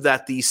person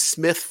that the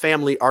Smith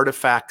family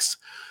artifacts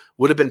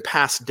would have been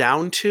passed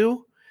down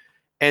to.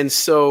 And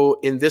so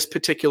in this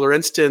particular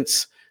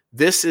instance,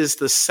 this is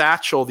the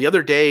satchel. The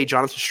other day,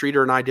 Jonathan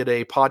Streeter and I did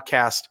a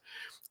podcast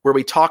where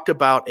we talked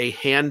about a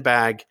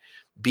handbag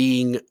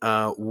being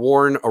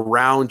worn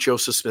around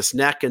Joseph Smith's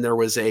neck, and there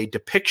was a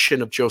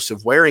depiction of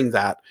Joseph wearing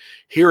that.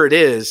 Here it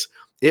is.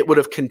 It would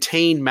have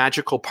contained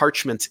magical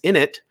parchments in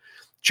it.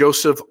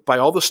 Joseph, by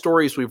all the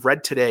stories we've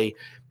read today,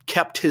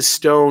 kept his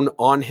stone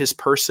on his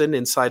person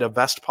inside a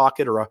vest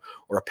pocket or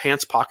a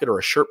pants pocket or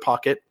a shirt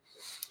pocket.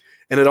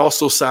 And it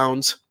also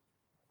sounds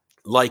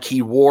like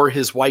he wore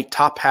his white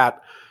top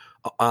hat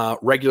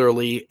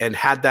regularly and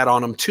had that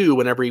on him too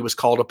whenever he was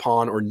called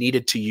upon or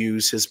needed to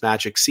use his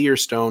magic seer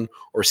stone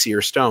or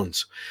seer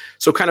stones.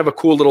 So kind of a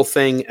cool little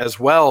thing as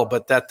well,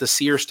 but that the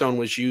seer stone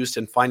was used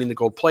in finding the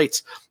gold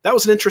plates. That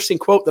was an interesting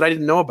quote that I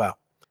didn't know about.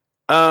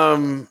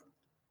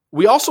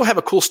 We also have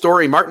a cool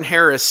story. Martin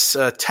Harris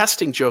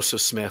testing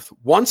Joseph Smith.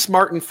 Once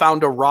Martin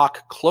found a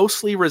rock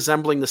closely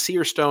resembling the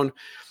seer stone,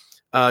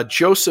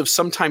 Joseph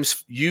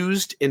sometimes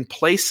used in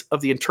place of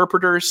the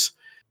interpreters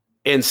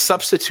and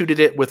substituted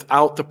it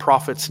without the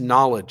prophet's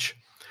knowledge.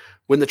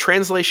 When the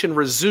translation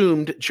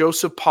resumed,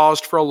 Joseph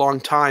paused for a long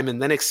time and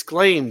then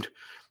exclaimed,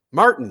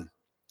 "Martin,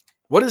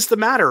 what is the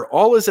matter?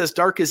 All is as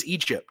dark as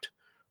Egypt."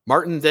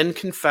 Martin then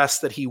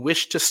confessed that he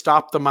wished to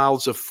stop the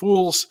mouths of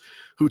fools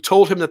who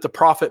told him that the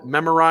prophet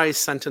memorized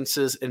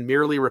sentences and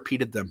merely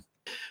repeated them.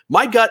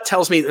 My gut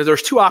tells me that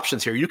there's two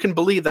options here. You can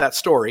believe that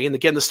story. And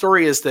again, the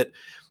story is that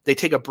they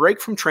take a break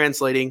from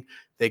translating.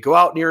 They go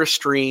out near a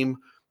stream.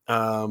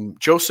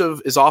 Joseph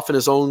is off in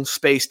his own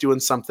space doing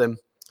something.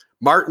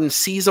 Martin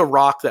sees a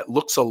rock that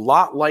looks a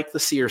lot like the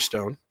seer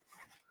stone.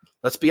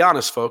 Let's be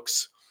honest,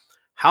 folks.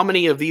 How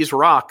many of these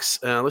rocks,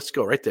 let's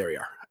go right there. You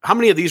are. How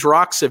many of these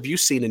rocks have you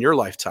seen in your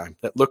lifetime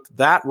that look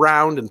that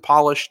round and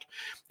polished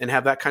and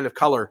have that kind of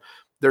color?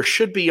 There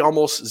should be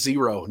almost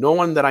zero. No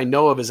one that I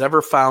know of has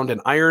ever found an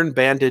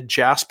iron-banded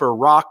jasper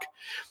rock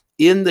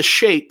in the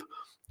shape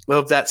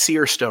of that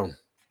seer stone.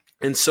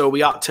 And so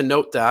we ought to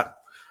note that.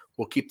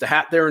 We'll keep the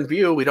hat there in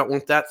view. We don't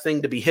want that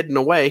thing to be hidden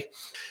away.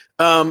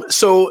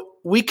 So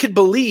we could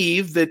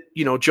believe that,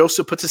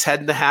 Joseph puts his head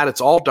in the hat.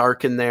 It's all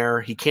dark in there.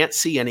 He can't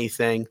see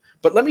anything.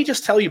 But let me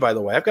just tell you, by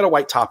the way, I've got a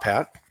white top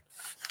hat.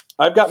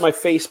 I've got my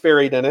face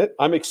buried in it.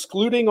 I'm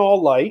excluding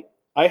all light.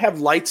 I have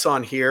lights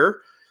on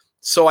here.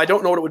 So I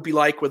don't know what it would be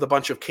like with a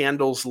bunch of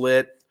candles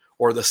lit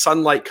or the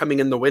sunlight coming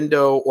in the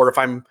window, or if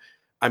I'm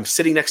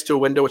sitting next to a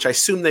window, which I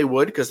assume they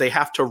would because they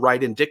have to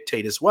write and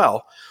dictate as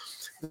well,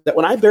 that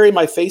when I bury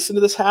my face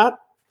into this hat,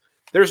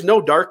 there's no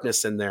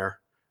darkness in there.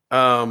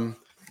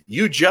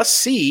 You just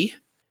see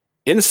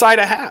inside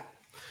a hat.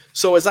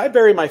 So as I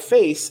bury my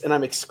face and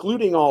I'm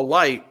excluding all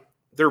light,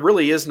 there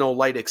really is no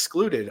light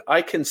excluded.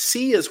 I can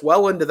see as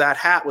well into that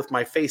hat with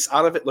my face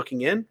out of it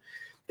looking in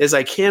as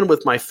I can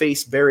with my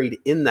face buried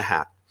in the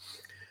hat.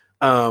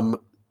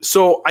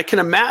 So I can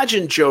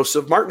imagine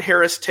Joseph. Martin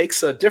Harris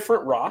takes a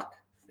different rock.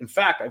 In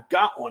fact, I've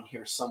got one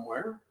here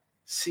somewhere.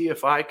 See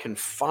if I can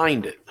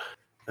find it.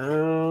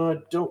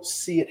 Don't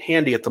see it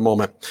handy at the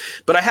moment.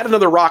 But I had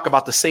another rock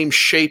about the same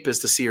shape as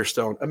the seer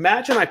stone.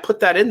 Imagine I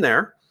put that in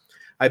there.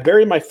 I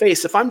bury my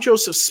face. If I'm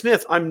Joseph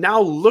Smith, I'm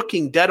now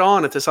looking dead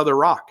on at this other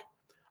rock.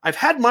 I've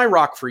had my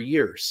rock for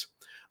years.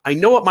 I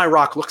know what my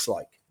rock looks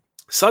like.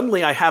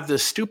 Suddenly I have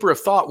this stupor of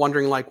thought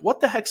wondering,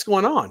 what the heck's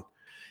going on?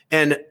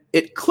 And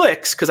it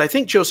clicks because I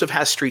think Joseph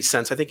has street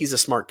sense. I think he's a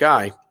smart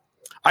guy.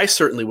 I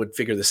certainly would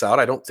figure this out.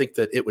 I don't think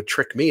that it would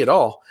trick me at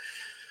all.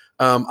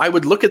 I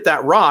would look at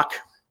that rock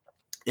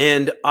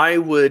and I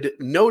would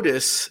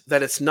notice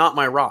that it's not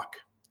my rock.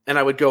 And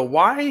I would go,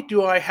 why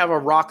do I have a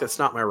rock that's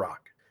not my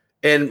rock?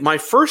 And my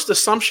first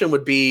assumption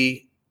would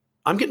be,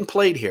 I'm getting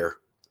played here.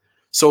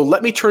 So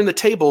let me turn the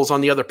tables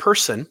on the other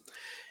person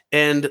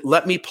and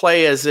let me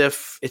play as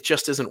if it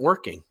just isn't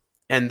working.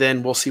 And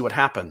then we'll see what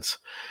happens.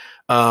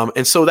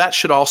 And so that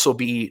should also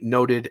be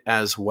noted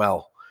as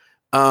well.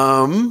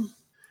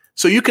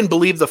 So you can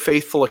believe the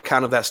faithful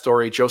account of that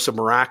story. Joseph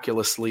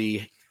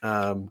miraculously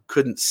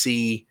couldn't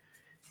see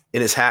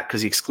in his hat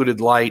because he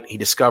excluded light. He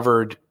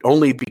discovered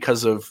only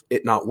because of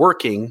it not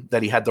working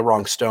that he had the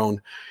wrong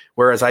stone.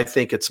 Whereas I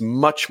think it's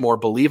much more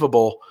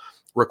believable,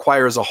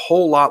 requires a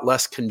whole lot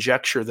less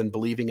conjecture than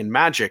believing in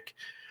magic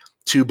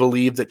to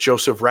believe that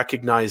Joseph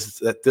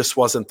recognized that this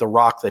wasn't the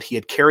rock that he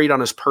had carried on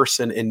his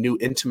person and knew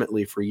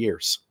intimately for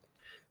years.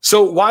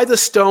 So why the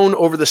stone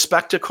over the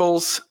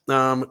spectacles?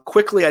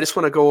 Quickly, I just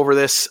want to go over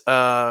this.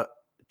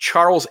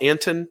 Charles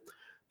Anton,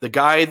 the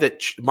guy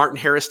that Martin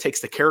Harris takes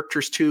the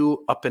characters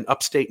to up in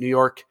upstate New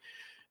York,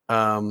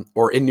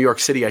 or in New York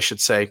City, I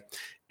should say.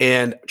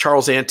 And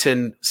Charles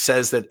Anton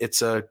says that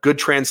it's a good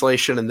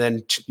translation and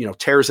then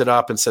tears it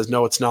up and says,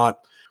 no, it's not.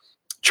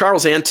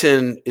 Charles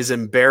Anton is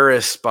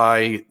embarrassed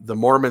by the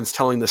Mormons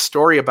telling the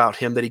story about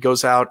him, that he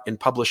goes out and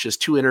publishes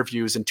 2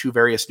 interviews in 2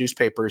 various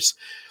newspapers.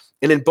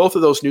 And in both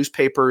of those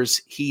newspapers,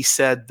 he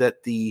said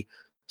that the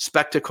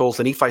spectacles,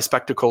 the Nephi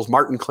spectacles,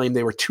 Martin claimed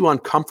they were too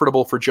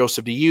uncomfortable for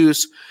Joseph to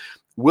use.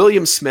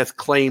 William Smith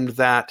claimed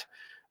that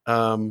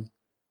the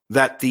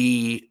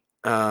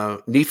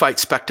Nephite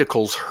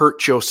spectacles hurt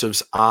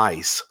Joseph's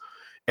eyes.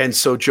 And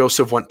so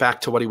Joseph went back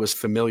to what he was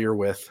familiar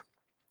with.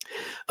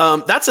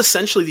 That's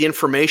essentially the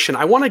information.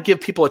 I want to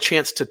give people a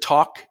chance to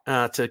talk,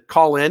 to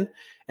call in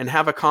and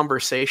have a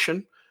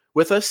conversation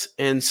with us.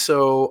 And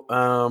so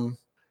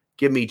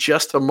give me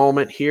just a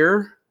moment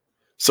here.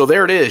 So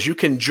there it is. You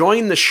can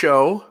join the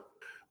show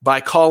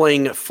by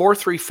calling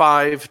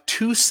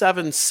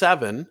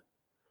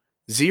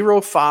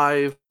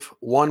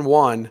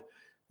 435-277-0511.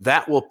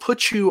 That will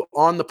put you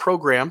on the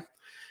program.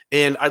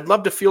 And I'd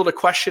love to field a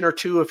question or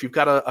two if you've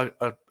got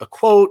a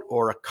quote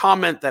or a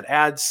comment that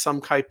adds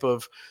some type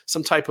of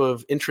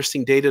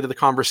interesting data to the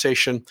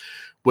conversation.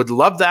 Would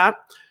love that.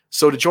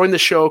 So to join the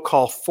show,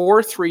 call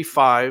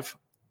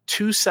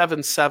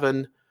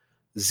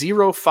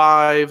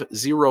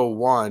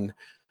 435-277-0501.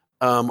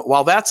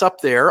 While that's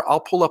up there,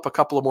 I'll pull up a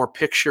couple of more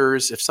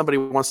pictures. If somebody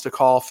wants to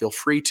call, feel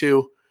free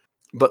to.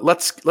 But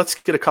let's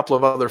get a couple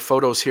of other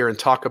photos here and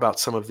talk about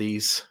some of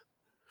these.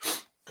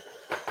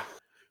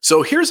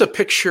 So here's a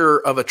picture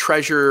of a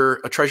treasure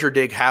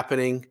dig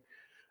happening.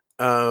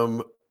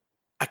 I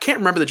can't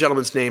remember the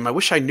gentleman's name. I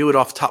wish I knew it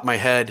off the top of my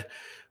head,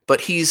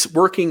 but he's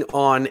working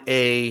on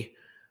a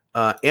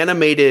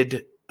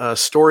animated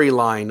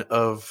storyline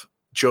of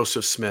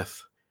Joseph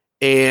Smith.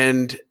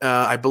 And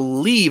I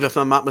believe, if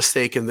I'm not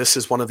mistaken, this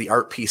is one of the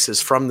art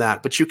pieces from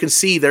that. But you can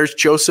see there's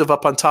Joseph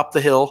up on top of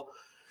the hill,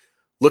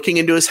 looking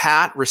into his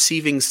hat,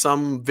 receiving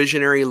some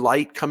visionary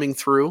light coming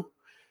through.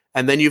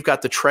 And then you've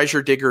got the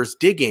treasure diggers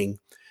digging.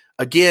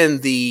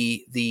 Again,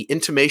 the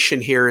intimation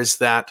here is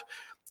that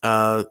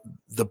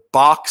the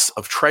box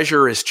of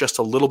treasure is just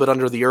a little bit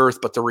under the earth,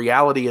 but the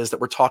reality is that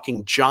we're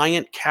talking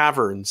giant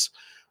caverns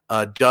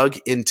dug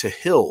into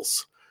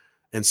hills.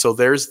 And so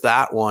there's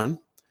that one.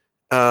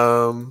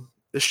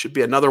 This should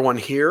be another one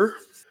here.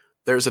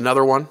 There's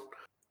another one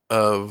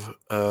of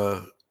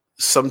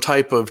some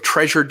type of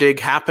treasure dig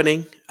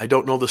happening. I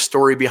don't know the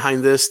story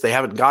behind this. They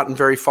haven't gotten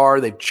very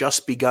far. They've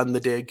just begun the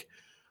dig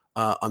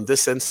on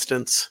this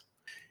instance.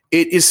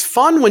 It is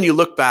fun when you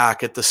look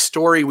back at the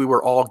story we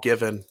were all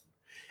given.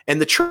 And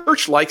the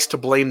church likes to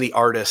blame the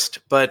artist,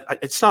 but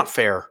it's not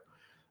fair.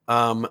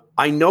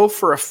 I know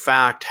for a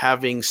fact,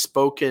 having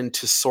spoken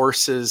to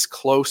sources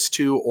close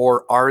to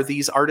or are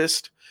these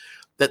artists,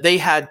 that they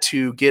had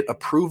to get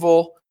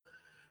approval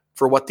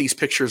for what these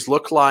pictures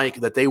look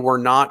like, that they were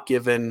not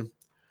given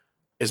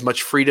as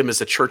much freedom as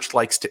the church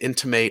likes to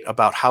intimate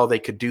about how they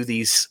could do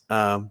these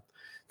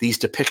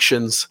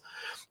depictions.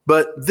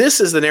 But this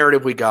is the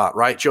narrative we got,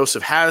 right?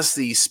 Joseph has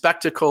these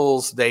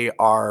spectacles. They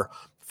are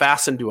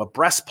fastened to a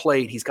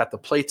breastplate. He's got the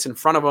plates in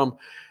front of him.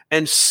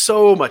 And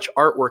so much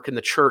artwork in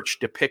the church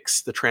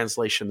depicts the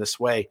translation this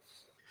way.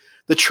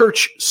 The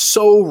church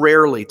so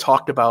rarely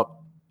talked about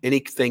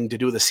anything to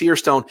do with the seer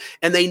stone,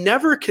 and they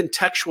never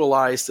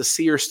contextualized the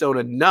seer stone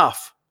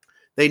enough.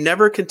 They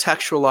never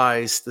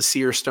contextualized the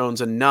seer stones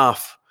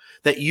enough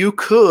that you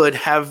could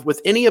have, with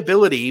any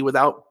ability,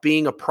 without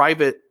being a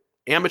private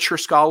amateur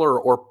scholar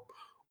or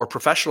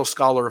professional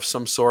scholar of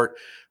some sort,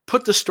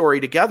 put the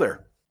story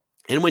together.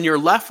 And when you're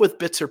left with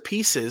bits or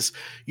pieces,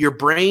 your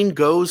brain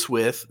goes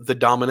with the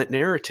dominant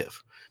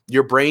narrative.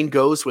 Your brain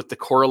goes with the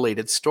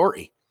correlated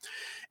story.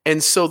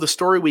 And so the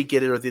story we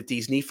get are that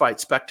these Nephite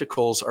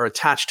spectacles are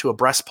attached to a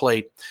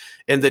breastplate,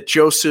 and that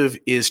Joseph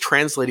is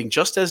translating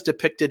just as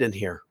depicted in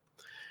here.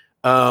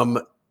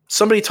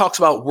 Somebody talks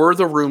about, were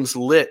the rooms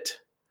lit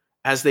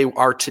as they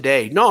are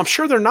today? No, I'm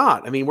sure they're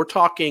not. I mean, we're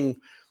talking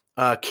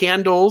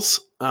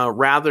candles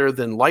rather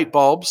than light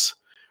bulbs.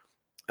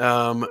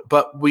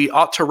 But we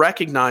ought to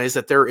recognize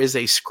that there is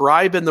a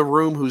scribe in the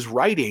room who's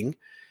writing.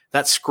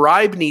 That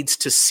scribe needs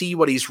to see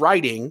what he's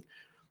writing.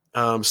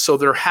 So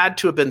there had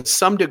to have been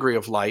some degree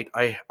of light.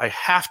 I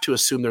have to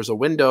assume there's a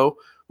window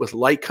with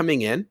light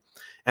coming in.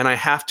 And I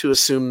have to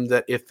assume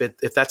that if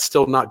that's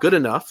still not good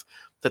enough,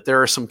 that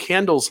there are some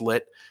candles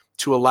lit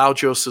to allow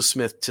Joseph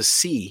Smith to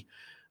see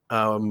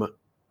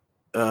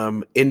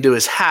into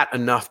his hat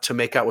enough to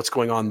make out what's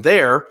going on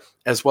there,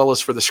 as well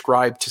as for the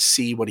scribe to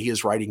see what he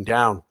is writing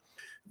down.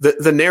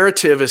 The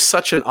narrative is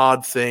such an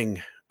odd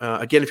thing.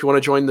 Again, if you want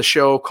to join the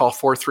show, call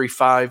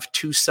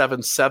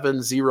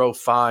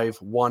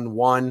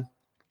 435-277-0511.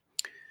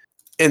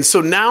 And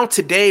so now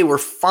today, we're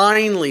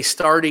finally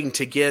starting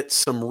to get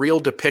some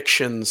real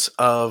depictions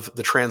of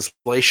the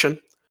translation.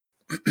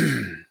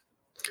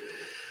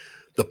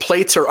 The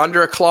plates are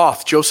under a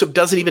cloth. Joseph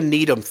doesn't even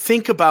need them.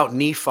 Think about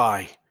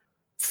Nephi.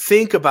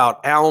 Think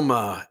about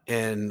Alma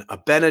and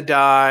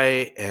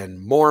Abinadi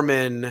and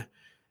Mormon.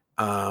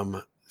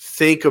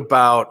 Think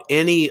about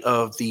any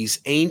of these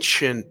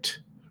ancient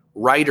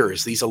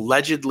writers, these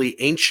allegedly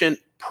ancient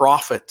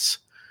prophets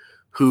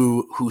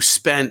who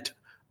spent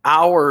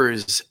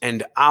hours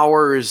and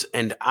hours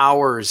and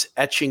hours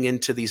etching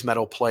into these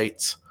metal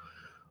plates,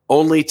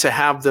 only to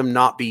have them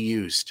not be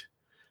used,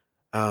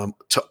 to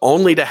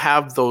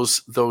have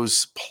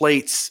those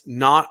plates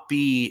not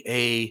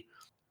be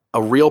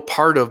a real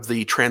part of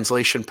the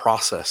translation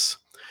process.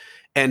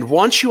 And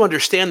once you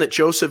understand that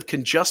Joseph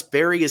can just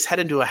bury his head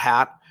into a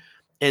hat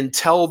and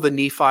tell the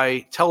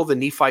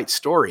Nephite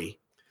story,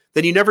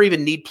 then you never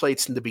even need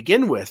plates to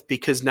begin with,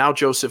 because now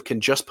Joseph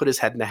can just put his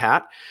head in a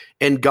hat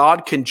and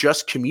God can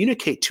just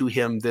communicate to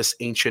him this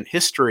ancient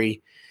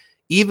history,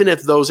 even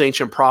if those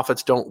ancient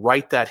prophets don't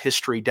write that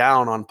history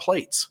down on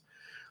plates,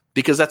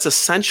 because that's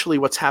essentially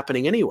what's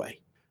happening anyway.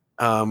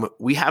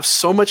 We have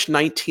so much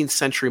 19th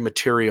century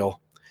material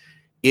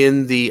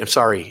in the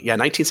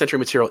 19th century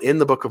material in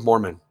the Book of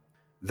Mormon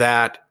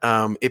that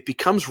it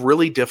becomes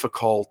really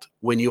difficult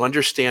when you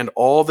understand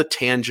all the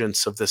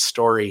tangents of this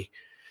story.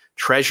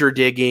 Treasure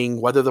digging,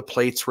 whether the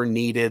plates were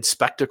needed,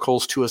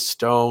 spectacles to a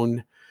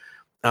stone.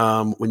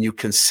 When you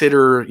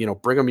consider,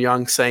 Brigham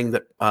Young saying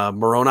that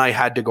Moroni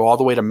had to go all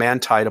the way to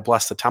Manti to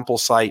bless the temple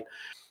site,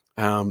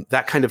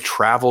 that kind of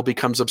travel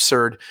becomes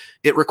absurd.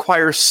 It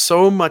requires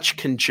so much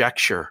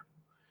conjecture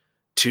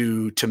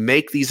to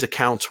make these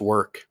accounts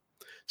work.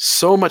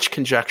 So much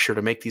conjecture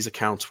to make these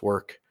accounts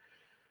work.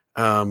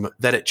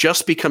 That it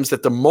just becomes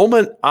that the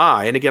moment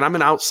and again, I'm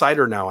an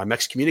outsider now. I'm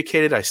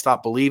excommunicated. I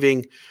stopped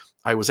believing.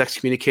 I was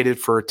excommunicated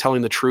for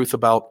telling the truth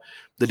about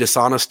the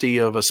dishonesty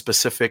of a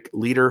specific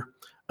leader,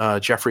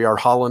 Jeffrey R.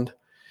 Holland.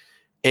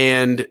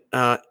 And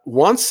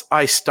once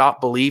I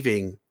stopped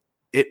believing,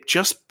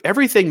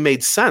 everything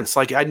made sense.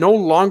 Like I no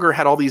longer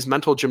had all these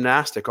mental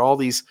gymnastics, all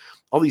these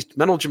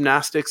mental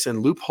gymnastics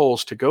and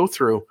loopholes to go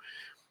through,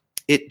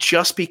 it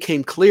just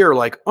became clear,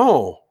 like,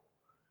 oh,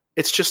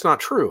 it's just not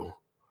true.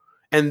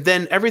 And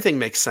then everything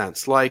makes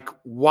sense, like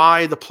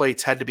why the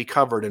plates had to be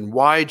covered and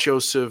why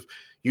Joseph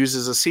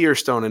uses a seer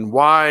stone and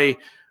why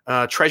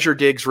treasure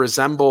digs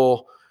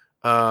resemble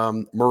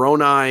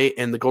Moroni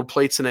and the gold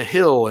plates in a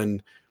hill,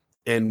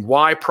 and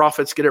why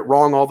prophets get it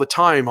wrong all the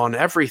time on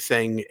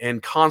everything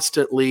and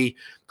constantly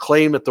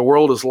claim that the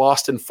world is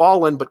lost and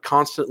fallen, but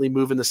constantly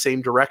move in the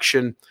same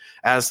direction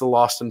as the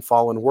lost and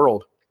fallen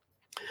world.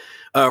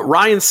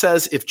 Ryan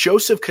says, if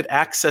Joseph could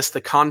access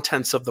the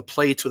contents of the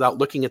plates without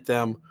looking at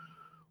them,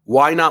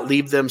 why not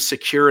leave them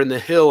secure in the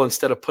hill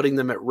instead of putting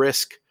them at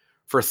risk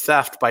for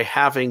theft by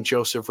having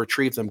Joseph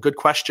retrieve them? Good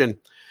question.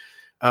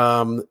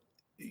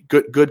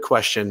 Good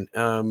question.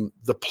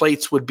 The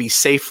plates would be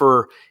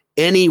safer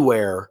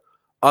anywhere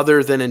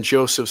other than in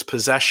Joseph's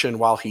possession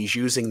while he's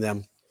using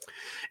them.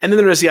 And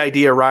then there's the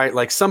idea, right?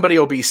 Like somebody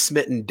will be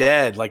smitten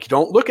dead. Like,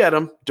 don't look at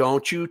them.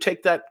 Don't you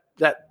take that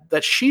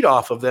sheet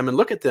off of them and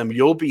look at them.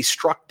 You'll be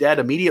struck dead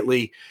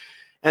immediately.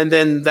 And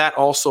then that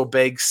also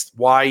begs,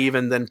 why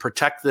even then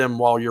protect them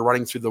while you're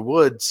running through the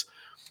woods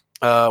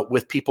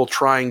with people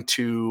trying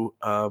to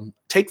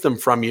take them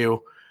from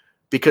you,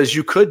 because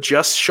you could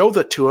just show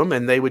that to them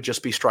and they would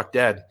just be struck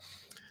dead.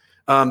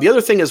 The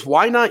other thing is,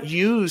 why not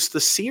use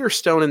the seer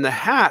stone in the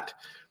hat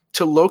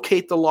to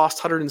locate the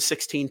lost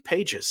 116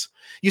 pages?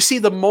 You see,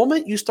 the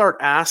moment you start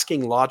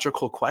asking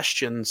logical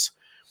questions,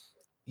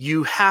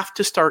 you have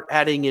to start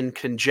adding in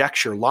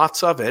conjecture,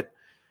 lots of it,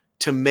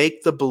 to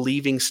make the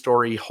believing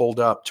story hold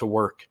up to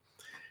work.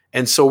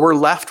 And so we're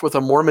left with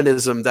a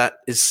Mormonism that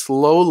is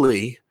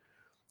slowly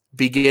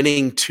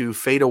beginning to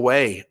fade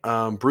away.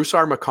 Bruce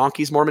R.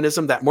 McConkie's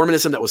Mormonism, that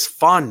Mormonism that was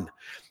fun.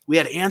 We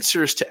had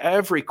answers to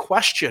every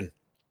question.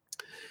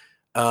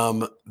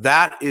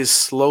 That is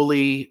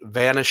slowly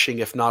vanishing,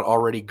 if not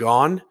already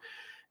gone.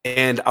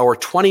 And our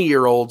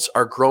 20-year-olds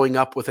are growing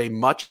up with a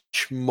much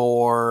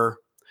more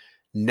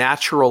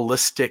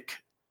naturalistic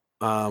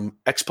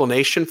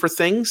explanation for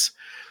things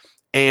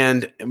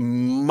and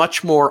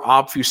much more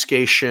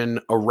obfuscation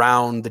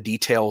around the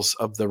details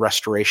of the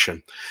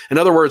restoration. In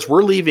other words,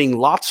 we're leaving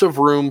lots of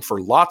room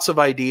for lots of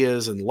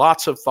ideas and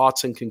lots of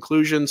thoughts and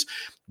conclusions.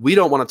 We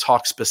don't want to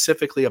talk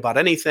specifically about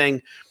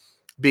anything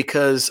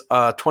because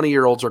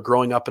 20-year-olds are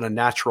growing up in a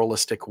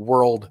naturalistic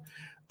world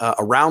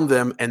around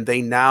them, and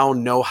they now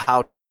know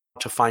how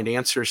to find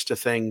answers to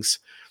things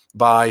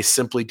by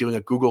simply doing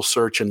a Google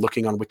search and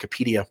looking on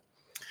Wikipedia.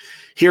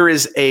 Here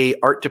is a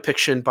art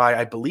depiction by,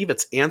 I believe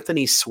it's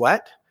Anthony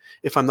Sweat,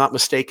 if I'm not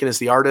mistaken, is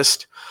the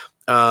artist.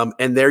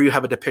 And there you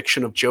have a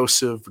depiction of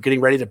Joseph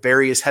getting ready to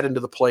bury his head into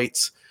the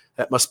plates.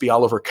 That must be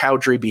Oliver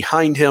Cowdery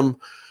behind him,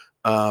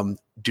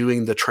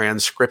 doing the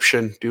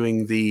transcription,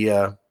 doing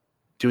the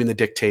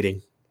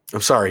dictating.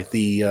 I'm sorry,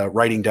 the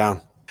writing down.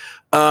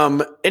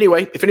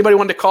 Anyway, if anybody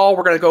wanted to call,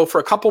 we're going to go for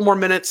a couple more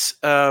minutes.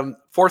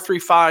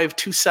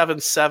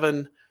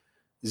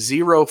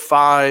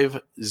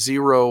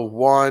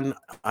 435-277-0501.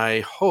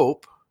 I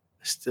hope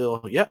still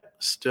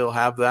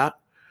have that.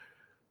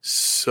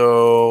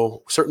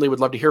 So certainly would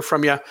love to hear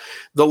from you.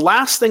 The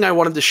last thing I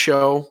wanted to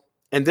show,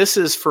 and this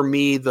is for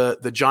me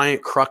the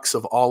giant crux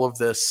of all of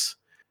this.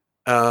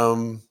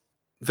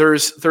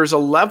 There's a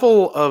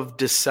level of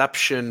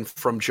deception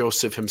from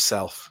Joseph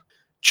himself.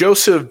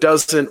 Joseph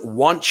doesn't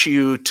want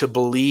you to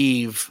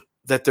believe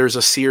that there's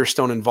a seer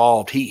stone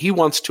involved. He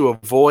wants to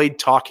avoid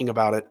talking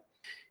about it.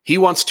 He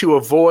wants to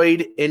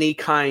avoid any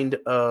kind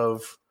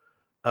of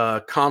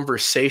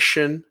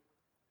conversation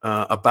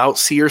about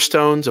seer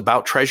stones,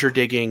 about treasure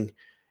digging,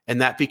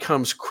 and that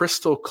becomes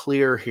crystal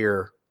clear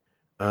here.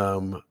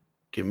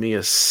 Give me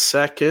a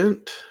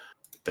second.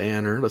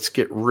 Banner. Let's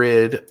get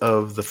rid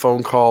of the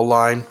phone call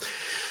line.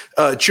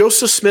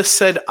 Joseph Smith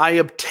said, I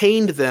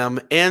obtained them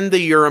and the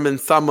Urim and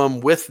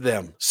Thummim with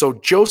them. So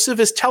Joseph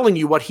is telling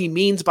you what he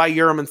means by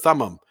Urim and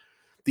Thummim.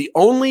 The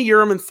only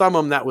Urim and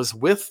Thummim that was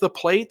with the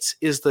plates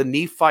is the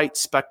Nephite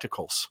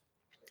spectacles.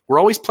 We're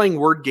always playing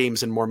word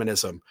games in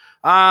Mormonism.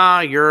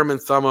 Urim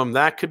and Thummim,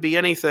 that could be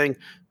anything.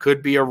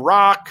 Could be a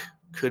rock,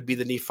 could be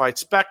the Nephite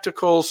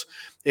spectacles.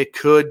 It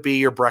could be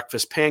your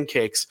breakfast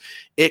pancakes.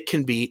 It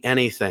can be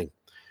anything.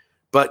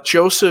 But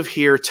Joseph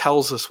here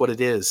tells us what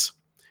it is.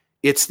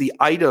 It's the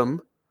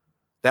item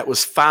that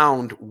was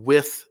found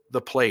with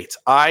the plates.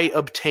 I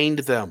obtained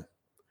them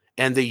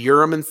and the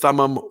Urim and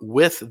Thummim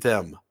with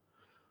them,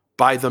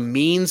 by the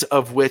means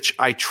of which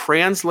I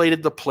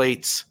translated the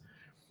plates,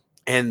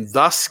 and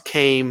thus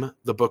came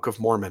the Book of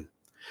Mormon.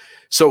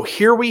 So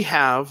here we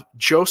have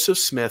Joseph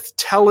Smith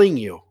telling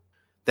you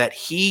that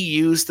he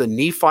used the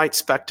Nephite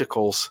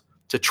spectacles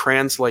to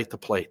translate the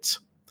plates.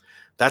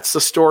 That's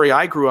the story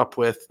I grew up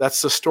with.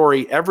 That's the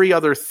story every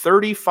other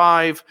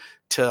 35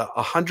 to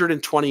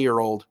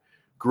 120-year-old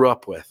grew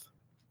up with.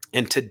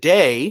 And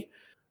today,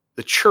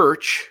 the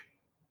church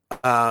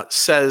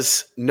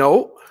says,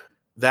 no,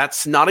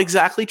 that's not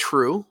exactly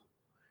true.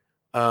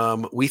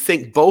 We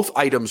think both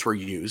items were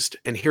used.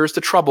 And here's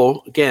the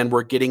trouble. Again,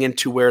 we're getting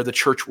into where the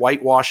church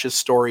whitewashes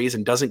stories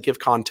and doesn't give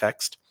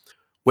context.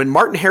 When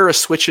Martin Harris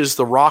switches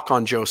the rock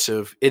on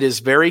Joseph, it is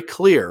very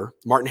clear.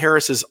 Martin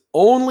Harris is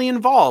only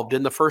involved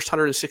in the first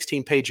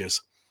 116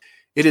 pages.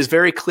 It is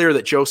very clear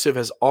that Joseph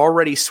has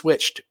already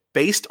switched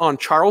based on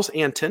Charles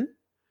Anton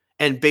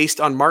and based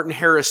on Martin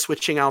Harris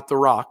switching out the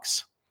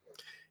rocks.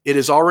 It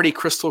is already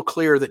crystal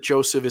clear that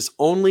Joseph is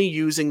only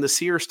using the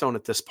seer stone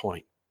at this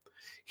point.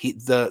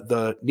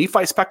 The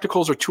Nephite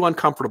spectacles are too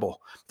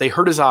uncomfortable. They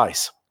hurt his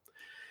eyes.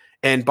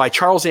 And by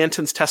Charles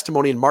Anton's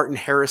testimony and Martin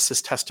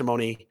Harris's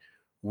testimony,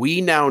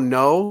 we now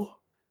know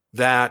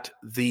that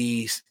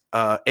the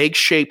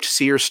egg-shaped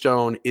seer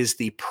stone is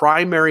the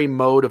primary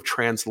mode of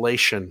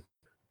translation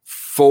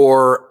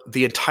for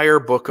the entire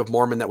Book of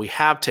Mormon that we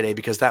have today,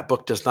 because that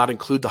book does not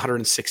include the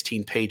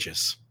 116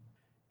 pages.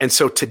 And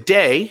so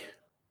today,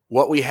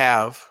 what we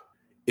have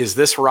is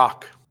this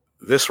rock.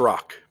 This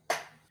rock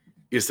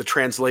is the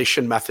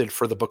translation method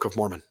for the Book of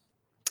Mormon.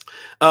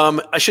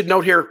 I should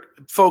note here,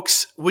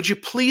 folks, would you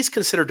please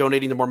consider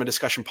donating the Mormon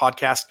Discussion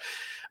Podcast?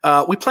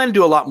 We plan to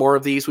do a lot more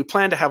of these. We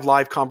plan to have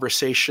live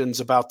conversations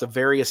about the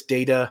various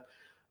data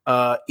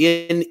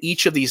in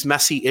each of these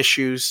messy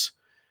issues.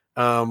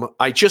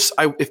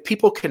 If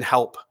people can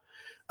help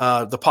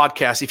the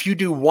podcast, if you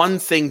do one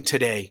thing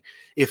today,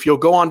 if you'll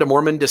go on to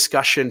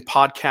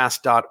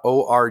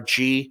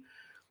mormondiscussionpodcast.org,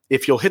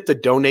 if you'll hit the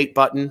donate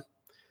button,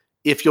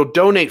 if you'll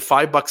donate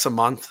 $5 a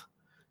month,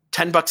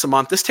 $10 a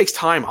month, this takes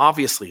time,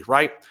 obviously,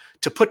 right?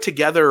 To put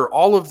together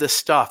all of this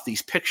stuff,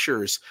 these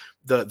pictures,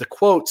 the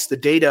quotes, the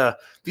data,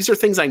 these are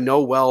things I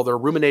know well. They're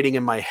ruminating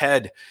in my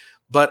head,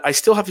 but I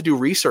still have to do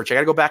research. I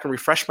got to go back and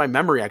refresh my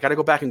memory. I got to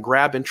go back and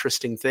grab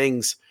interesting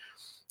things.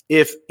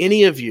 If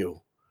any of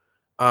you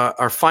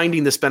are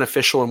finding this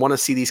beneficial and want to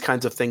see these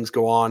kinds of things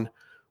go on,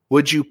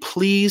 would you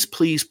please,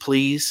 please,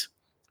 please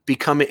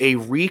become a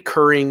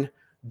recurring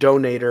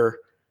donator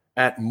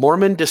at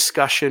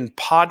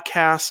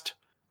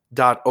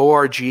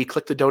mormondiscussionpodcast.org.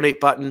 Click the donate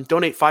button,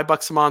 donate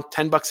 $5 a month,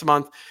 $10 a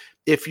month.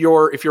 If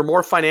you're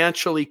more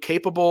financially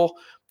capable,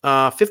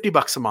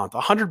 $50 a month,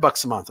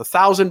 $100 a month,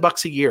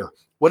 $1,000 a year,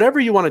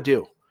 whatever you want to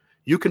do,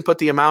 you can put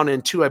the amount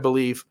in too, I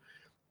believe.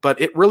 But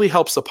it really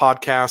helps the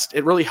podcast.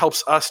 It really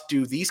helps us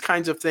do these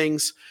kinds of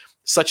things,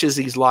 such as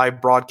these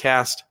live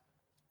broadcasts.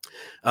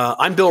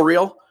 I'm Bill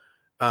Reel.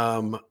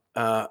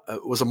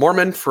 Was a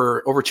Mormon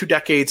for over 2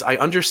 decades. I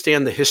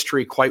understand the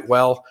history quite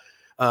well.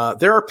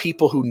 There are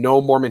people who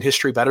know Mormon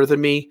history better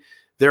than me.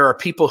 There are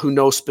people who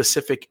know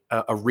specific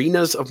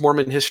arenas of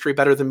Mormon history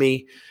better than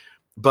me.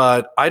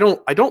 But I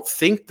don't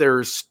think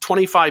there's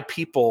 25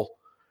 people,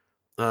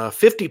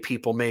 50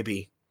 people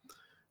maybe,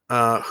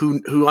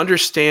 who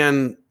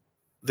understand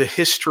the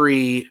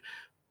history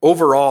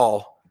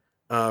overall,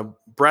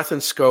 breadth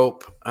and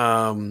scope,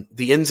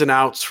 the ins and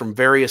outs from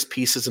various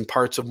pieces and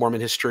parts of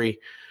Mormon history,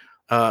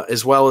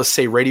 as well as,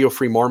 say, Radio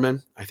Free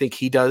Mormon. I think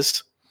he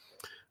does.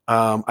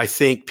 I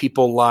think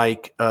people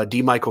like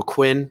D. Michael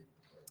Quinn.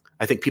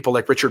 I think people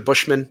like Richard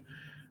Bushman.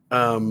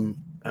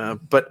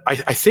 But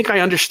I think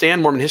I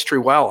understand Mormon history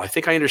well. I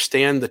think I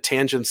understand the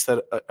tangents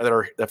that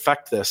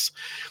affect this.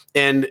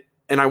 And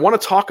I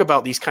want to talk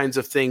about these kinds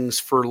of things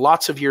for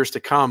lots of years to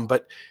come.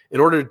 But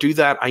in order to do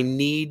that, I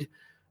need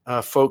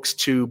folks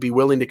to be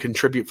willing to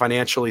contribute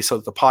financially so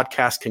that the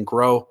podcast can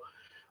grow.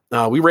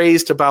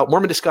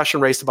 Mormon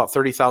Discussion raised about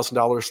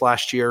 $30,000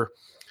 last year.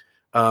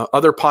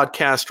 Other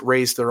podcasts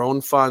raised their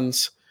own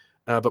funds,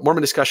 but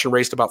Mormon Discussion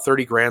raised about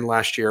 $30,000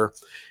 last year.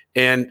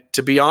 And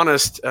to be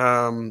honest,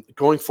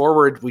 going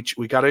forward,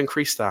 we got to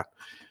increase that.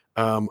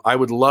 I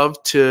would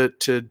love to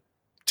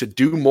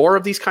do more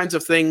of these kinds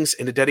of things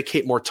and to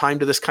dedicate more time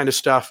to this kind of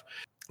stuff.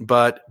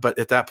 But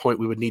at that point,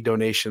 we would need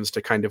donations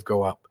to kind of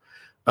go up.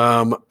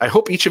 I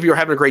hope each of you are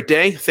having a great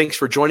day. Thanks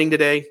for joining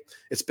today.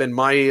 It's been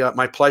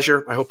my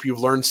pleasure. I hope you've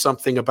learned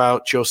something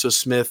about Joseph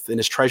Smith and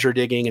his treasure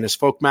digging and his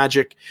folk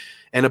magic,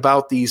 and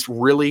about these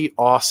really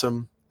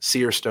awesome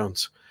seer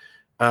stones.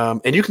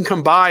 And you can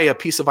come buy a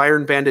piece of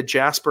iron banded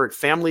jasper at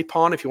Family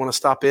Pawn if you want to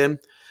stop in.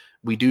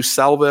 We do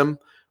sell them.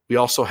 We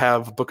also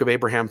have Book of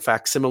Abraham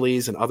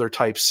facsimiles and other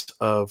types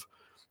of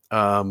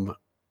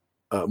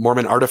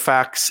Mormon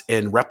artifacts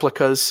and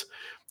replicas.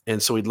 And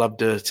so we'd love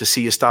to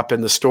see you stop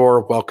in the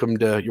store. You're welcome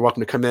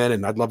to come in,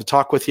 and I'd love to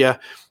talk with you.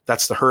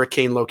 That's the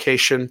Hurricane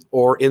location,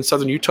 or in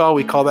Southern Utah,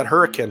 we call that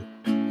Hurricane.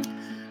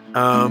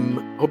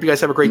 Hope you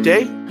guys have a great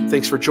day.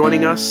 Thanks for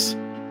joining us,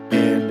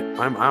 and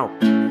I'm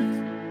out.